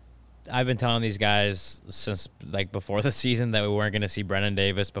 Yeah, I've been telling these guys since like before the season that we weren't going to see Brennan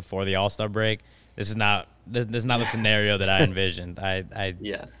Davis before the All-Star break. This is not the scenario that I envisioned.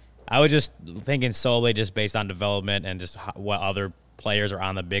 I was just thinking solely just based on development and just what other players are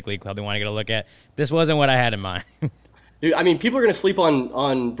on the big league club they want to get a look at. This wasn't what I had in mind. Dude, I mean, people are going to sleep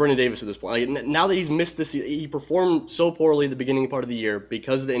on Brennan Davis at this point. Like, now that he's missed this, he performed so poorly the beginning part of the year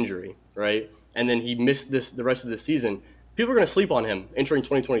because of the injury, right? And then he missed the rest of the season. People are going to sleep on him entering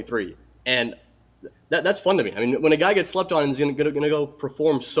 2023, and that's fun to me. I mean, when a guy gets slept on and is going to go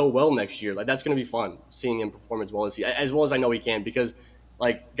perform so well next year, like that's going to be fun seeing him perform as well as I know he can. Because,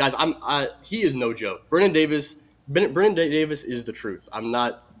 like, guys, he is no joke. Brennan Davis is the truth. I'm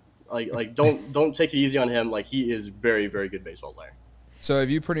not. Like don't take it easy on him. Like he is very, very good baseball player. So have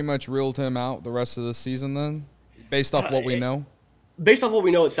you pretty much reeled him out the rest of the season then, based off what we know? Based off what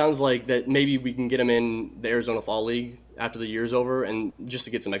we know, it sounds like that maybe we can get him in the Arizona Fall League after the year's over, and just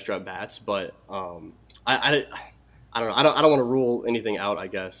to get some extra at bats. But I don't know. I don't want to rule anything out. I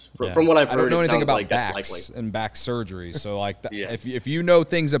guess from what I've heard, I don't know anything about like backs and back surgery. So like, yeah. if you know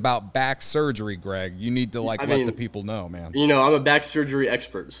things about back surgery, Greg, you need to let the people know, man. You know, I'm a back surgery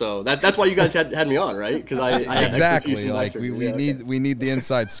expert, so that's why you guys had me on, right? Because I exactly like we need the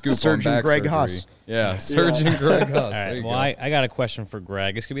inside scoop Surgeon on back Greg surgery. Huss. Yeah, Surgeon Greg Huss. All right, well, I got a question for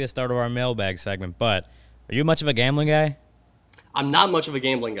Greg. This could be the start of our mailbag segment, but are you much of a gambling guy? I'm not much of a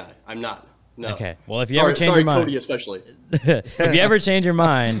gambling guy. I'm not. No. Okay. Well, if you ever change your mind, Cody especially. If you ever change your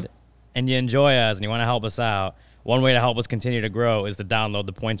mind and you enjoy us and you want to help us out, one way to help us continue to grow is to download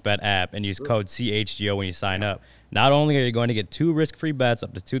the PointsBet app and use code CHGO when you sign up. Not only are you going to get 2 risk-free bets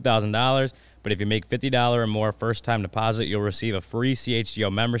up to $2,000, but if you make $50 or more first-time deposit, you'll receive a free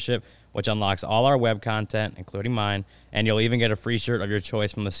CHGO membership, which unlocks all our web content, including mine, and you'll even get a free shirt of your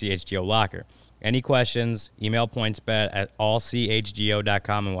choice from the CHGO locker. Any questions, email PointsBet at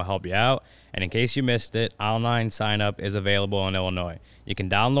allchgo.com and we'll help you out. And in case you missed it, online sign-up is available in Illinois. You can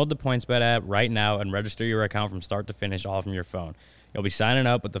download the PointsBet app right now and register your account from start to finish all from your phone. You'll be signing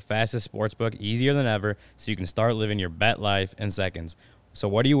up with the fastest sportsbook, easier than ever, so you can start living your bet life in seconds. So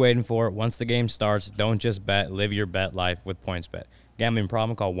what are you waiting for? Once the game starts, don't just bet, live your bet life with PointsBet. Gambling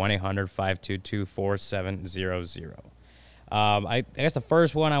problem, call 1-800-522-4700. I guess the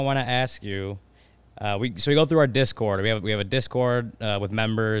first one I want to ask you, we go through our Discord. We have a Discord with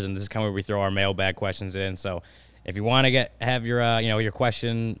members, and this is kind of where we throw our mailbag questions in. So if you want to have your your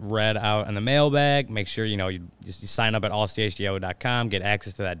question read out in the mailbag, make sure you sign up at allchgo.com, get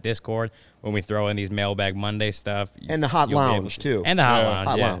access to that Discord when we throw in these mailbag Monday stuff. And the hot lounge too. And the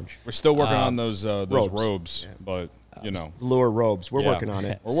hot lounge. We're still working on those robes, but lure robes. We're working on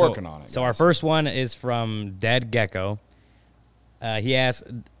it. We're working on it. So our first one is from Dead Gecko. He asks,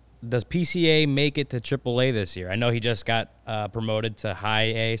 does PCA make it to AAA this year? I know he just got promoted to High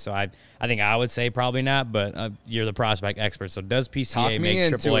A, so I think I would say probably not, but you're the prospect expert. So does PCA make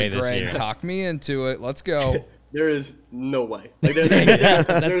AAA this year? Talk me into it. Let's go. There is no way.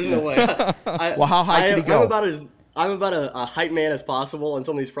 There's no way. Well, how high can he go? I'm about a hype man as possible on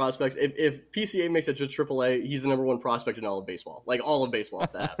some of these prospects. If PCA makes it to AAA, he's the number one prospect in all of baseball, like all of baseball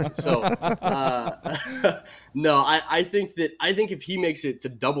if that happens. So, no, I think if he makes it to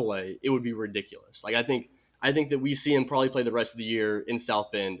AA, it would be ridiculous. Like I think that we see him probably play the rest of the year in South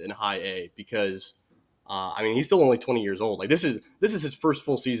Bend in High A because, he's still only 20 years old. Like this is his first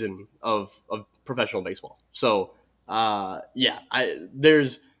full season of professional baseball. So,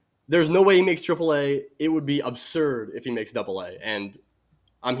 There's no way he makes AAA. It would be absurd if he makes AA, and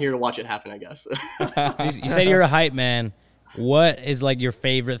I'm here to watch it happen, I guess. You said you're a hype man. What is like your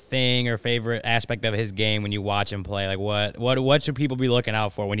favorite thing or favorite aspect of his game when you watch him play? Like what should people be looking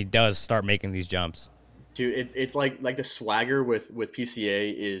out for when he does start making these jumps? Dude, it's like the swagger with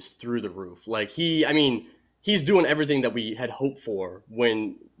PCA is through the roof. Like he's doing everything that we had hoped for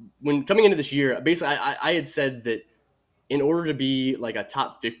when coming into this year. Basically, I had said that in order to be like a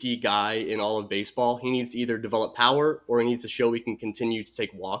top 50 guy in all of baseball, he needs to either develop power or he needs to show he can continue to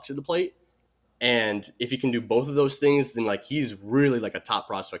take walks at the plate. And if he can do both of those things, then like he's really like a top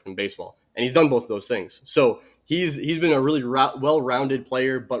prospect in baseball. And he's done both of those things. So he's been a really well-rounded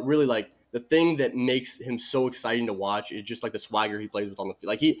player, but really like the thing that makes him so exciting to watch is just like the swagger he plays with on the field.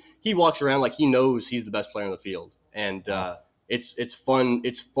 Like he walks around like he knows he's the best player on the field, and it's fun.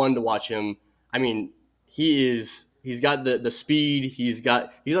 It's fun to watch him. I mean, he's got the speed. He's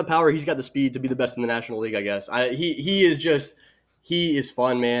got the power. He's got the speed to be the best in the National League, I guess. He is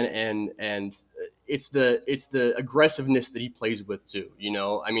fun, man, and it's the aggressiveness that he plays with too. You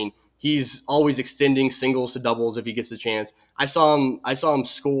know, I mean, he's always extending singles to doubles if he gets the chance. I saw him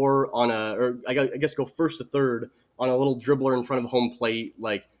score I guess go first to third on a little dribbler in front of home plate.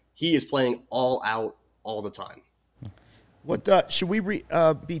 Like, he is playing all out all the time. What should we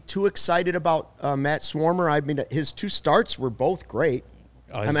be too excited about Matt Swarmer? I mean, his 2 starts were both great.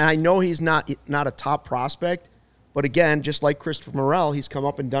 I mean, I know he's not a top prospect, but again, just like Christopher Morel, he's come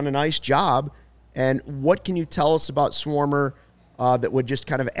up and done a nice job. And what can you tell us about Swarmer that would just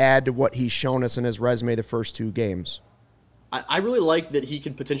kind of add to what he's shown us in his resume the first 2 games? I really like that he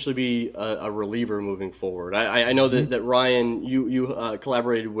could potentially be a reliever moving forward. I know that Ryan, you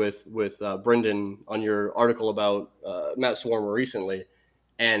collaborated with Brendan on your article about Matt Swarmer recently,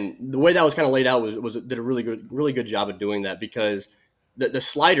 and the way that was kind of laid out was did a really good job of doing that, because the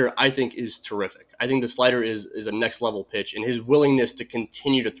slider, I think, is terrific. I think the slider is a next level pitch, and his willingness to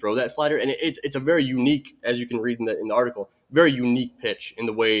continue to throw that slider, and it's a very unique, as you can read in the article, very unique pitch in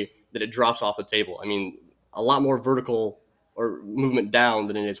the way that it drops off the table. I mean, a lot more vertical or movement down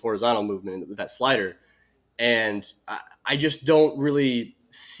than it is horizontal movement with that slider. And I just don't really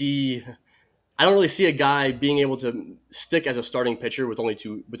see a guy being able to stick as a starting pitcher with only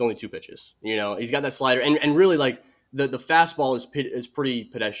two pitches. You know, he's got that slider, and really, like, the fastball is pretty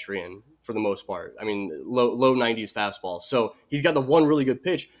pedestrian for the most part. I mean, low 90s fastball. So he's got the one really good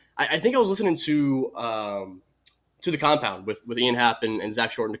pitch. I think I was listening to The Compound with Ian Happ and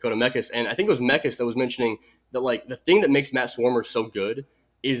Zach Short and Dakota Mekas, and I think it was Mekas that was mentioning that, like, the thing that makes Matt Swarmer so good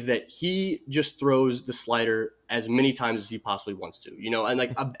is that he just throws the slider as many times as he possibly wants to, you know, and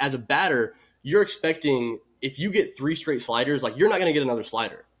like as a batter, you're expecting, if you get 3 straight sliders, like, you're not going to get another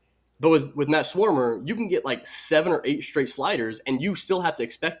slider. But with Matt Swarmer, you can get like 7 or 8 straight sliders, and you still have to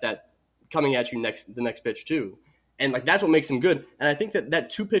expect that coming at you the next pitch too. And like, that's what makes him good. And I think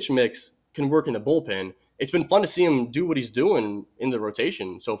that 2-pitch mix can work in the bullpen. It's been fun to see him do what he's doing in the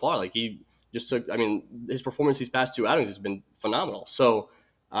rotation so far. Like, he just took, I mean, his performance these past 2 outings has been phenomenal. So,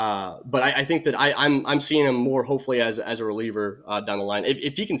 but I think that I'm seeing him more hopefully as a reliever down the line.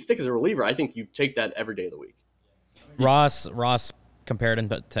 If he can stick as a reliever, I think you take that every day of the week. Ross compared him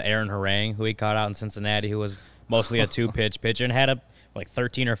to Aaron Harang, who he caught out in Cincinnati, who was mostly a 2-pitch pitcher and had a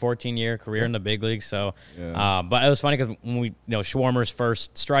 13 or 14 year career in the big leagues. So, yeah. But it was funny because when Schwarmer's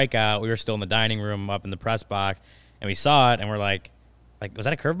first strikeout, we were still in the dining room up in the press box, and we saw it, and we're like, was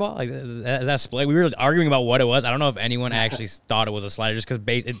that a curveball? Like, is that a split? We were arguing about what it was. I don't know if anyone actually thought it was a slider, just because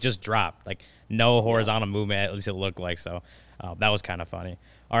it just dropped. Like, no horizontal movement, at least it looked like. So that was kind of funny.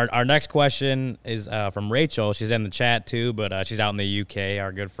 Our next question is from Rachel. She's in the chat too, but she's out in the UK,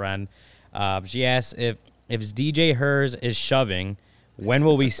 our good friend. She asks if DJ Hers is shoving, when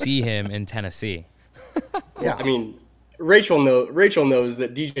will we see him in Tennessee? Yeah, I mean, Rachel knows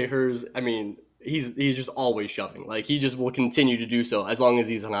that DJ Hers, I mean, he's just always shoving. Like, he just will continue to do so as long as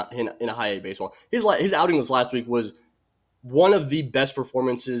he's in a high A baseball. His outing this last week was one of the best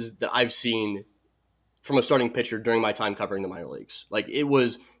performances that I've seen from a starting pitcher during my time covering the minor leagues. Like, it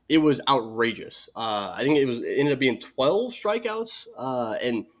was outrageous. I think it ended up being 12 strikeouts,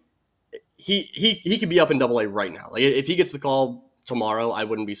 and he could be up in Double-A right now. Like, if he gets the call tomorrow, I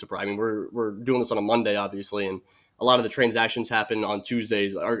wouldn't be surprised. I mean, we're doing this on a Monday, obviously, and a lot of the transactions happen on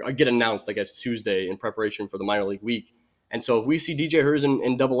Tuesdays or get announced, I guess, Tuesday in preparation for the minor league week. And so if we see DJ Hers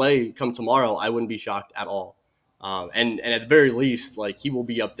in Double-A come tomorrow, I wouldn't be shocked at all. And at the very least, like, he will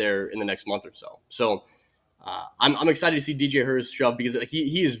be up there in the next month or so. So I'm excited to see DJ Hers shove, because like,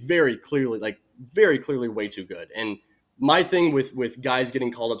 he is very clearly way too good. And my thing with guys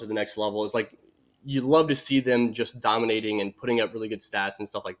getting called up to the next level is, like, you love to see them just dominating and putting up really good stats and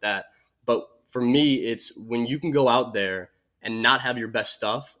stuff like that. But for me, it's when you can go out there and not have your best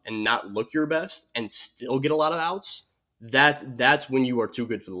stuff and not look your best and still get a lot of outs, that's when you are too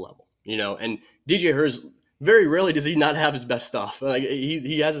good for the level, you know. And DJ Hers, very rarely does he not have his best stuff. Like,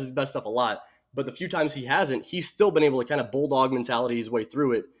 he has his best stuff a lot, but the few times he hasn't, he's still been able to kind of bulldog mentality his way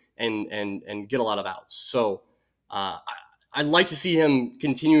through it and get a lot of outs. So I'd like to see him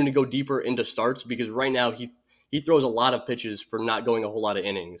continuing to go deeper into starts, because right now he throws a lot of pitches for not going a whole lot of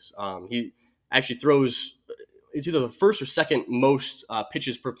innings. He actually throws, it's either the first or second most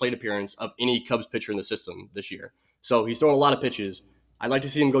pitches per plate appearance of any Cubs pitcher in the system this year. So he's throwing a lot of pitches. I'd like to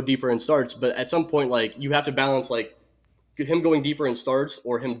see him go deeper in starts, but at some point, like, you have to balance, like, him going deeper in starts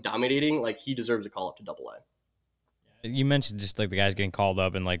or him dominating, like he deserves a call up to Double-A. You mentioned just like the guys getting called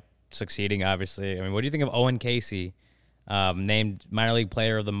up and like succeeding, obviously. I mean, what do you think of Owen Casey, named minor league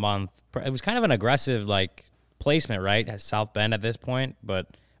player of the month? It was kind of an aggressive like placement, right? At South Bend at this point, but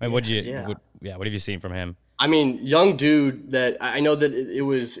I mean, what have you seen from him? I mean, young dude that I know that it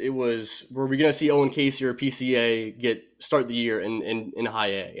was, were we going to see Owen Casey or PCA start the year in high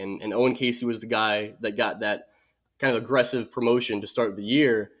A? And Owen Casey was the guy that got that kind of aggressive promotion to start the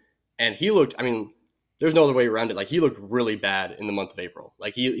year. And he looked, I mean, there's no other way around it. Like he looked really bad in the month of April.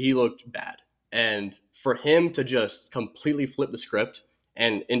 Like he looked bad. And for him to just completely flip the script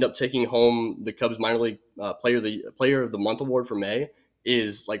and end up taking home the Cubs minor league player of the month award for May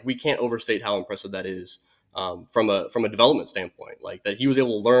is like, we can't overstate how impressive that is from a development standpoint. Like that he was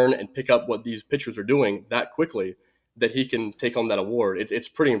able to learn and pick up what these pitchers are doing that quickly that he can take home that award. It's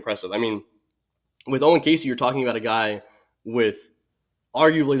pretty impressive. I mean, with Owen Casey, you're talking about a guy with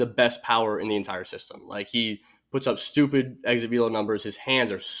arguably the best power in the entire system. Like he puts up stupid exit velo numbers. His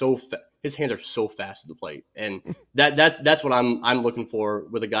hands are so fast at the plate, and that's what I'm looking for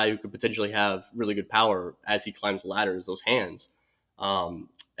with a guy who could potentially have really good power as he climbs the ladder, is those hands.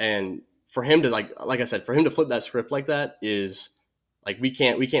 And for him to like I said, for him to flip that script like that is like we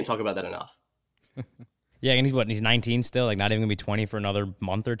can't talk about that enough. Yeah, and he's 19 still, like not even gonna be 20 for another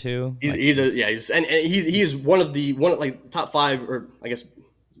month or two. He's one of like top 5 or I guess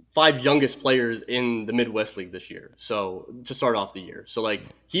 5 youngest players in the Midwest League this year. So to start off the year, so like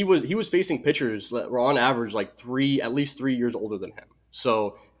he was facing pitchers that were on average like at least 3 years older than him.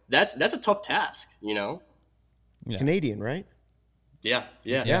 So that's a tough task, you know. Yeah. Canadian, right? Yeah.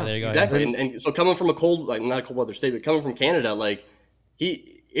 There you go. Exactly. And so coming from not a cold weather state, but coming from Canada, like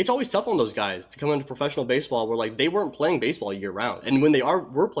it's always tough on those guys to come into professional baseball where like they weren't playing baseball year round. And when they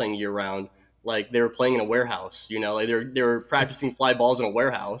were playing year round, like they were playing in a warehouse, you know, like they were practicing fly balls in a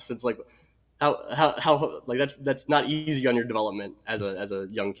warehouse. It's like how like that's not easy on your development as a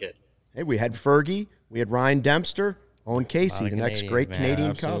young kid. Hey, we had Fergie, we had Ryan Dempster, Owen Casey, the next great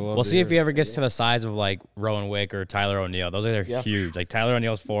Canadian Cub. We'll see if he ever gets to the size of like Rowan Wick or Tyler O'Neill. Those are huge. Like Tyler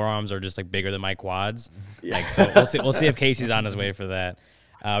O'Neill's forearms are just like bigger than my quads. Yeah. Like so we'll see if Casey's on his way for that.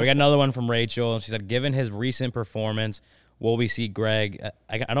 We got another one from Rachel. She said, given his recent performance, will we see Greg?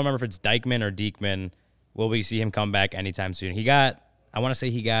 I don't remember if it's Dykman or Diekman. Will we see him come back anytime soon? He got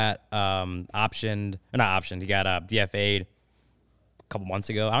optioned. Not optioned. He got DFA'd a couple months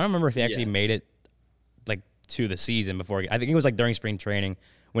ago. I don't remember if he actually made it like to the season before. I think it was like during spring training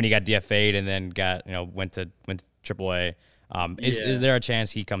when he got DFA'd and then went to AAA. Is there a chance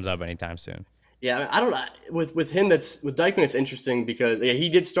he comes up anytime soon? Yeah, I don't know. With him, with Dykman, it's interesting because he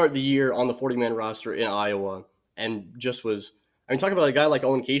did start the year on the 40-man roster in Iowa and just was. I mean, talking about a guy like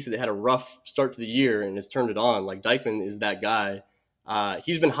Owen Casey that had a rough start to the year and has turned it on. Like Dykman is that guy.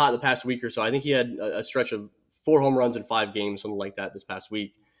 He's been hot the past week or so. I think he had a stretch of 4 home runs in 5 games, something like that, this past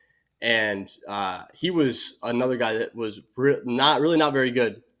week. And he was another guy that was not very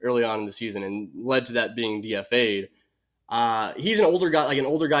good early on in the season and led to that being DFA'd. He's an older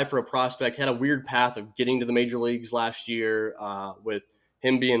guy for a prospect. Had a weird path of getting to the major leagues last year with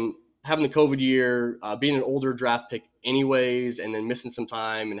him having the COVID year, being an older draft pick anyways, and then missing some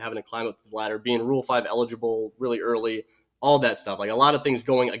time and having to climb up the ladder, being Rule 5 eligible really early, all that stuff. Like a lot of things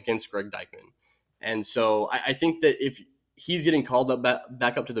going against Greg Dykman. And so I think that if he's getting called up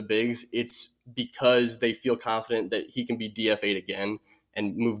back up to the bigs, it's because they feel confident that he can be DFA'd again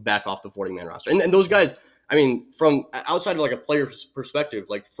and move back off the 40-man roster. And those guys, I mean, from outside of like a player's perspective,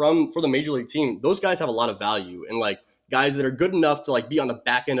 like for the major league team, those guys have a lot of value, and like guys that are good enough to like be on the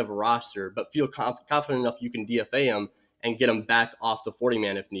back end of a roster, but feel confident enough you can DFA them and get them back off the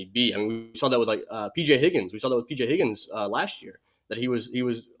 40-man if need be. I mean, we saw that with like PJ Higgins. We saw that with PJ Higgins last year, that he was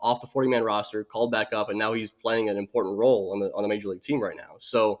off the 40-man roster, called back up, and now he's playing an important role on the major league team right now.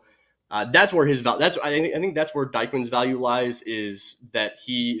 So that's where his value. I think that's where Dykman's value lies, is that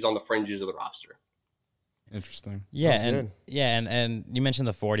he is on the fringes of the roster. Interesting. Yeah, and you mentioned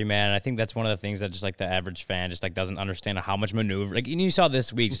the 40-man. I think that's one of the things that just like the average fan just like doesn't understand how much maneuver. Like you saw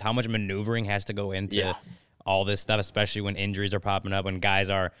this week, just how much maneuvering has to go into all this stuff, especially when injuries are popping up, when guys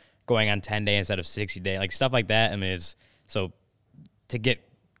are going on 10-day instead of 60-day, like stuff like that. I mean, so to get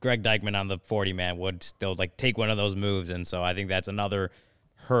Greg Dykman on the 40-man would still like take one of those moves, and so I think that's another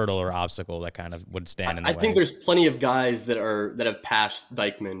hurdle or obstacle that kind of would stand in the way. I think there's plenty of guys that have passed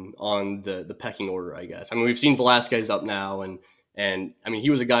Dykman on the pecking order, I guess. I mean, we've seen Velasquez up now, and I mean, he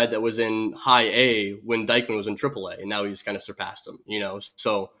was a guy that was in high A when Dykman was in AAA, and now he's kind of surpassed him, you know.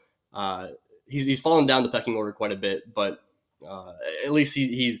 So he's fallen down the pecking order quite a bit, but at least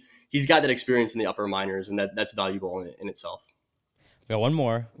he's he's got that experience in the upper minors, and that's valuable in itself. We got one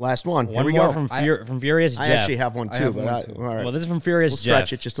more. Last one. One Here we more go. from Furious Jeff. I actually have one too, all right. Well, this is from Furious Jeff. We'll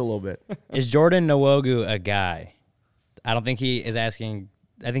stretch it just a little bit. Is Jordan Nwogu a guy? I don't think he is asking.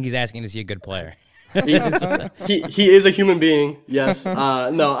 I think he's asking, is he a good player? He is a human being. Yes.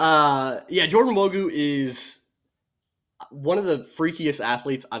 Jordan Nwogu is one of the freakiest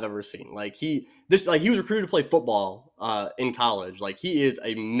athletes I've ever seen. He was recruited to play football in college. He is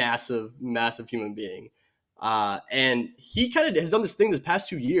a massive, massive human being. And he kind of has done this thing this past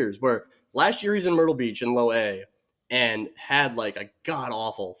 2 years where last year he's in Myrtle Beach in low A and had a god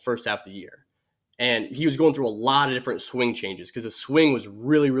awful first half of the year. And he was going through a lot of different swing changes because the swing was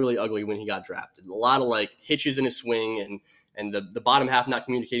really, really ugly when he got drafted. A lot of hitches in his swing and the bottom half not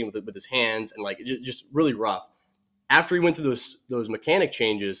communicating with his hands and just really rough. After he went through those mechanic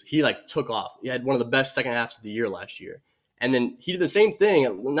changes, he took off. He had one of the best second halves of the year last year. And then he did the same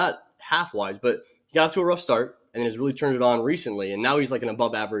thing, not half-wise, but he got off to a rough start and then has really turned it on recently. And now he's an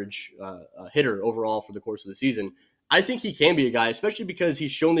above-average hitter overall for the course of the season. I think he can be a guy, especially because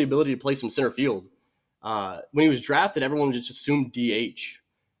he's shown the ability to play some center field. When he was drafted, everyone just assumed DH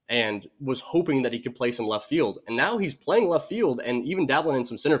and was hoping that he could play some left field. And now he's playing left field and even dabbling in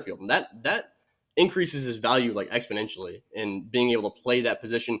some center field. And that increases his value exponentially in being able to play that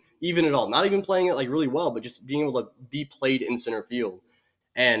position even at all. Not even playing it really well, but just being able to be played in center field.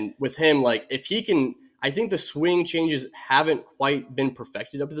 And with him, if he can, I think the swing changes haven't quite been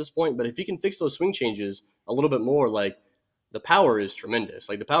perfected up to this point, but if he can fix those swing changes a little bit more, the power is tremendous.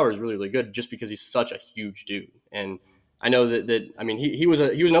 The power is really, really good just because he's such a huge dude. And I know that I mean, he was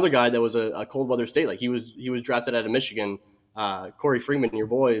another guy that was a cold weather state. He was drafted out of Michigan, Corey Freeman, your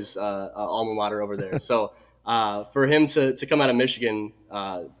boys, alma mater over there. So for him to come out of Michigan,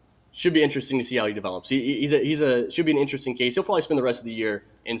 should be interesting to see how he develops. Should be an interesting case. He'll probably spend the rest of the year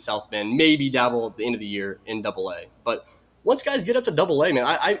in South Bend, maybe dabble at the end of the year in AA. But once guys get up to AA, man,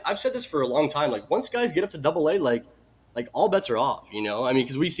 I've said this for a long time. Once guys get up to AA, all bets are off,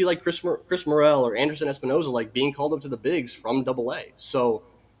 because we see Chris Morel or Anderson Espinoza being called up to the bigs from AA. So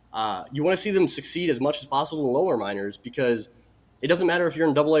you want to see them succeed as much as possible in lower minors because it doesn't matter if you're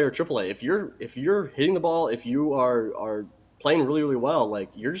in AA or AAA. If you're hitting the ball, if you are playing really, really well,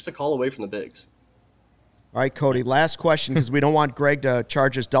 you're just a call away from the bigs. All right, Cody, last question because we don't want Greg to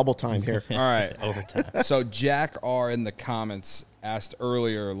charge us double time here. All right. Overtime. So Jack R. in the comments asked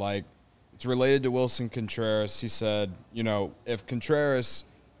earlier, it's related to Wilson Contreras. He said, if Contreras,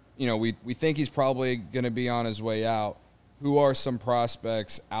 we think he's probably going to be on his way out, who are some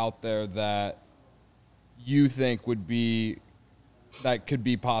prospects out there that you think that could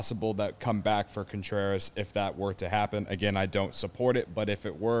be possible that come back for Contreras if that were to happen? Again, I don't support it, but if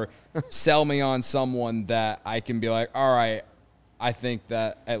it were, sell me on someone that I can be all right, I think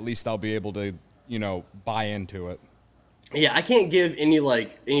that at least I'll be able to, buy into it. Yeah, I can't give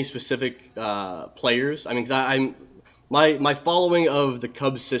any specific players. I mean, because my following of the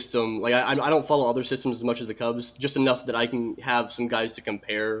Cubs system, I don't follow other systems as much as the Cubs, just enough that I can have some guys to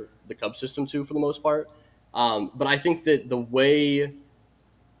compare the Cubs system to for the most part. But I think that the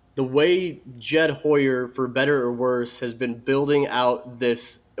way Jed Hoyer, for better or worse, has been building out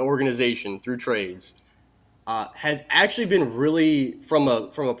this organization through trades has actually been really, from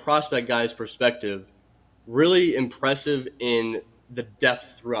a prospect guy's perspective, really impressive in the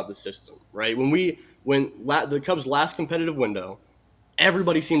depth throughout the system. Right? When the Cubs' last competitive window,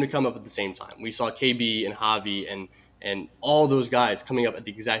 everybody seemed to come up at the same time. We saw KB and Javi and all those guys coming up at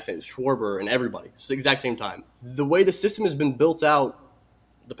the exact same, Schwarber and everybody, it's the exact same time. The way the system has been built out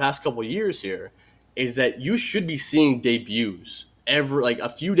the past couple of years here is that you should be seeing debuts a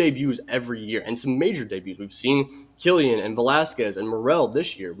few debuts every year and some major debuts. We've seen Kilian and Velasquez and Morel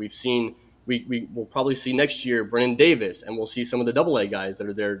this year. We've seen, we will probably see next year Brennan Davis, and we'll see some of the AA guys that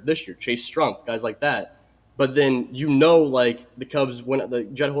are there this year, Chase Strumpf, guys like that. But then, the Cubs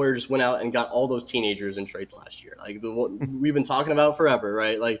Jed Hoyer just went out and got all those teenagers in trades last year. We've been talking about forever,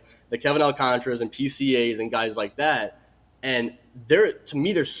 right? The Kevin Alcantara's and PCAs and guys like that. And to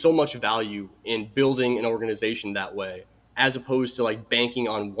me, there's so much value in building an organization that way, as opposed to banking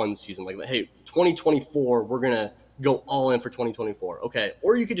on one season. Hey, 2024, we're going to go all in for 2024. Okay.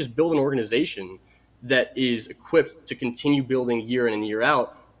 Or you could just build an organization that is equipped to continue building year in and year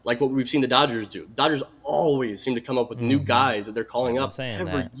out, like what we've seen the Dodgers do. Dodgers always seem to come up with new guys that they're calling up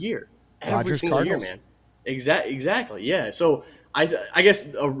every year. Every single year, man. Exactly, yeah. So I guess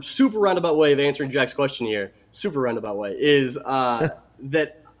a super roundabout way of answering Jack's question here, is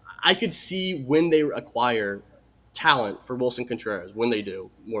that I could see when they acquire talent for Wilson Contreras, when they do,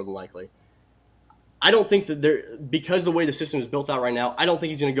 more than likely, I don't think that because the way the system is built out right now, I don't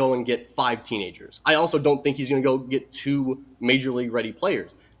think he's going to go and get 5 teenagers. I also don't think he's going to go get 2 major league ready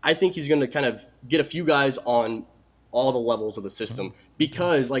players. I think he's going to kind of get a few guys on all the levels of the system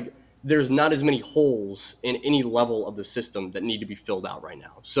because like there's not as many holes in any level of the system that need to be filled out right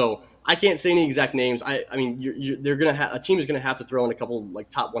now. So I can't say any exact names. I mean, they're going to a team is going to have to throw in a couple like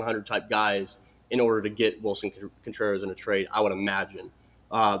top 100 type guys in order to get Wilson Contreras in a trade, I would imagine.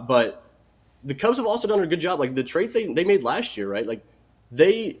 But the Cubs have also done a good job. Like the trades they made last year, right? Like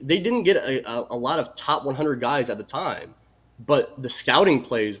they didn't get a lot of top 100 guys at the time, but the scouting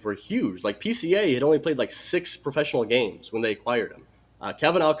plays were huge. Like PCA had only played like 6 professional games when they acquired him.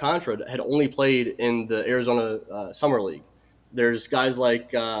 Kevin Alcantara had only played in the Arizona Summer League. There's guys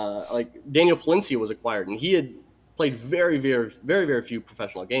like Daniel Palencia was acquired, and he had played very, very, very, very few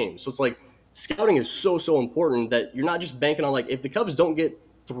professional games. So it's like scouting is so important that you're not just banking on like if the Cubs don't get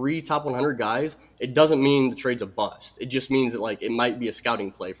 3 top 100 guys, it doesn't mean the trade's a bust. It just means that like it might be a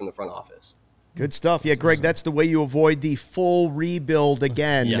scouting play from the front office. Good stuff. Yeah, Greg, that's the way you avoid the full rebuild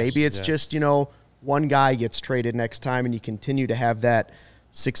again. Yes, Maybe it's just, one guy gets traded next time and you continue to have that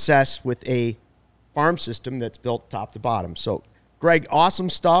success with a farm system that's built top to bottom. So, Greg, awesome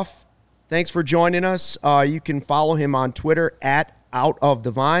stuff. Thanks for joining us. You can follow him on Twitter at Out of the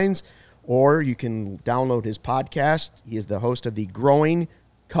Vines, or you can download his podcast. He is the host of the Growing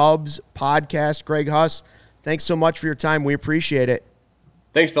Cubs podcast. Greg Huss, thanks so much for your time. We appreciate it.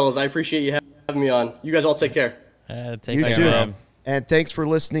 Thanks, fellas. I appreciate you having me on. You guys all take care. Take care, man. And thanks for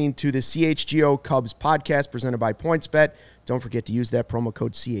listening to the CHGO Cubs podcast presented by PointsBet. Don't forget to use that promo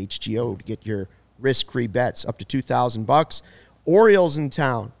code CHGO to get your risk-free bets up to $2,000. Orioles in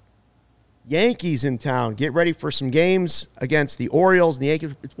town. Yankees in town. Get ready for some games against the Orioles and the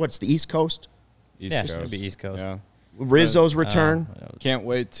Yankees. What's the East Coast? East Coast. It'll be East Coast. Yeah. Rizzo's return. Can't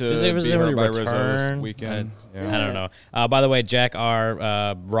wait to be heard by Rizzo this weekend. I don't know. By the way, Jack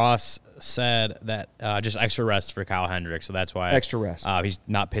R. Ross said that just extra rest for Kyle Hendricks, so that's why extra rest. He's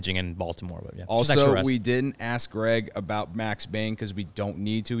not pitching in Baltimore. But yeah, also, we didn't ask Greg about Max Bain because we don't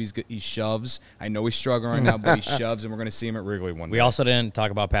need to. He shoves. I know he's struggling right now, but he shoves, and we're going to see him at Wrigley one day. We also didn't talk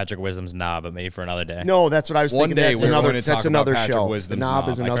about Patrick Wisdom's knob, but maybe for another day. No, that's what I was thinking. One day we're going to talk about Patrick show. Wisdom's the knob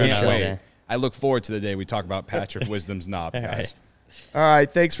is another show. Wait. I look forward to the day we talk about Patrick Wisdom's knob, guys. All right,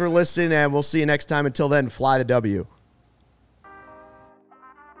 thanks for listening, and we'll see you next time. Until then, fly the W.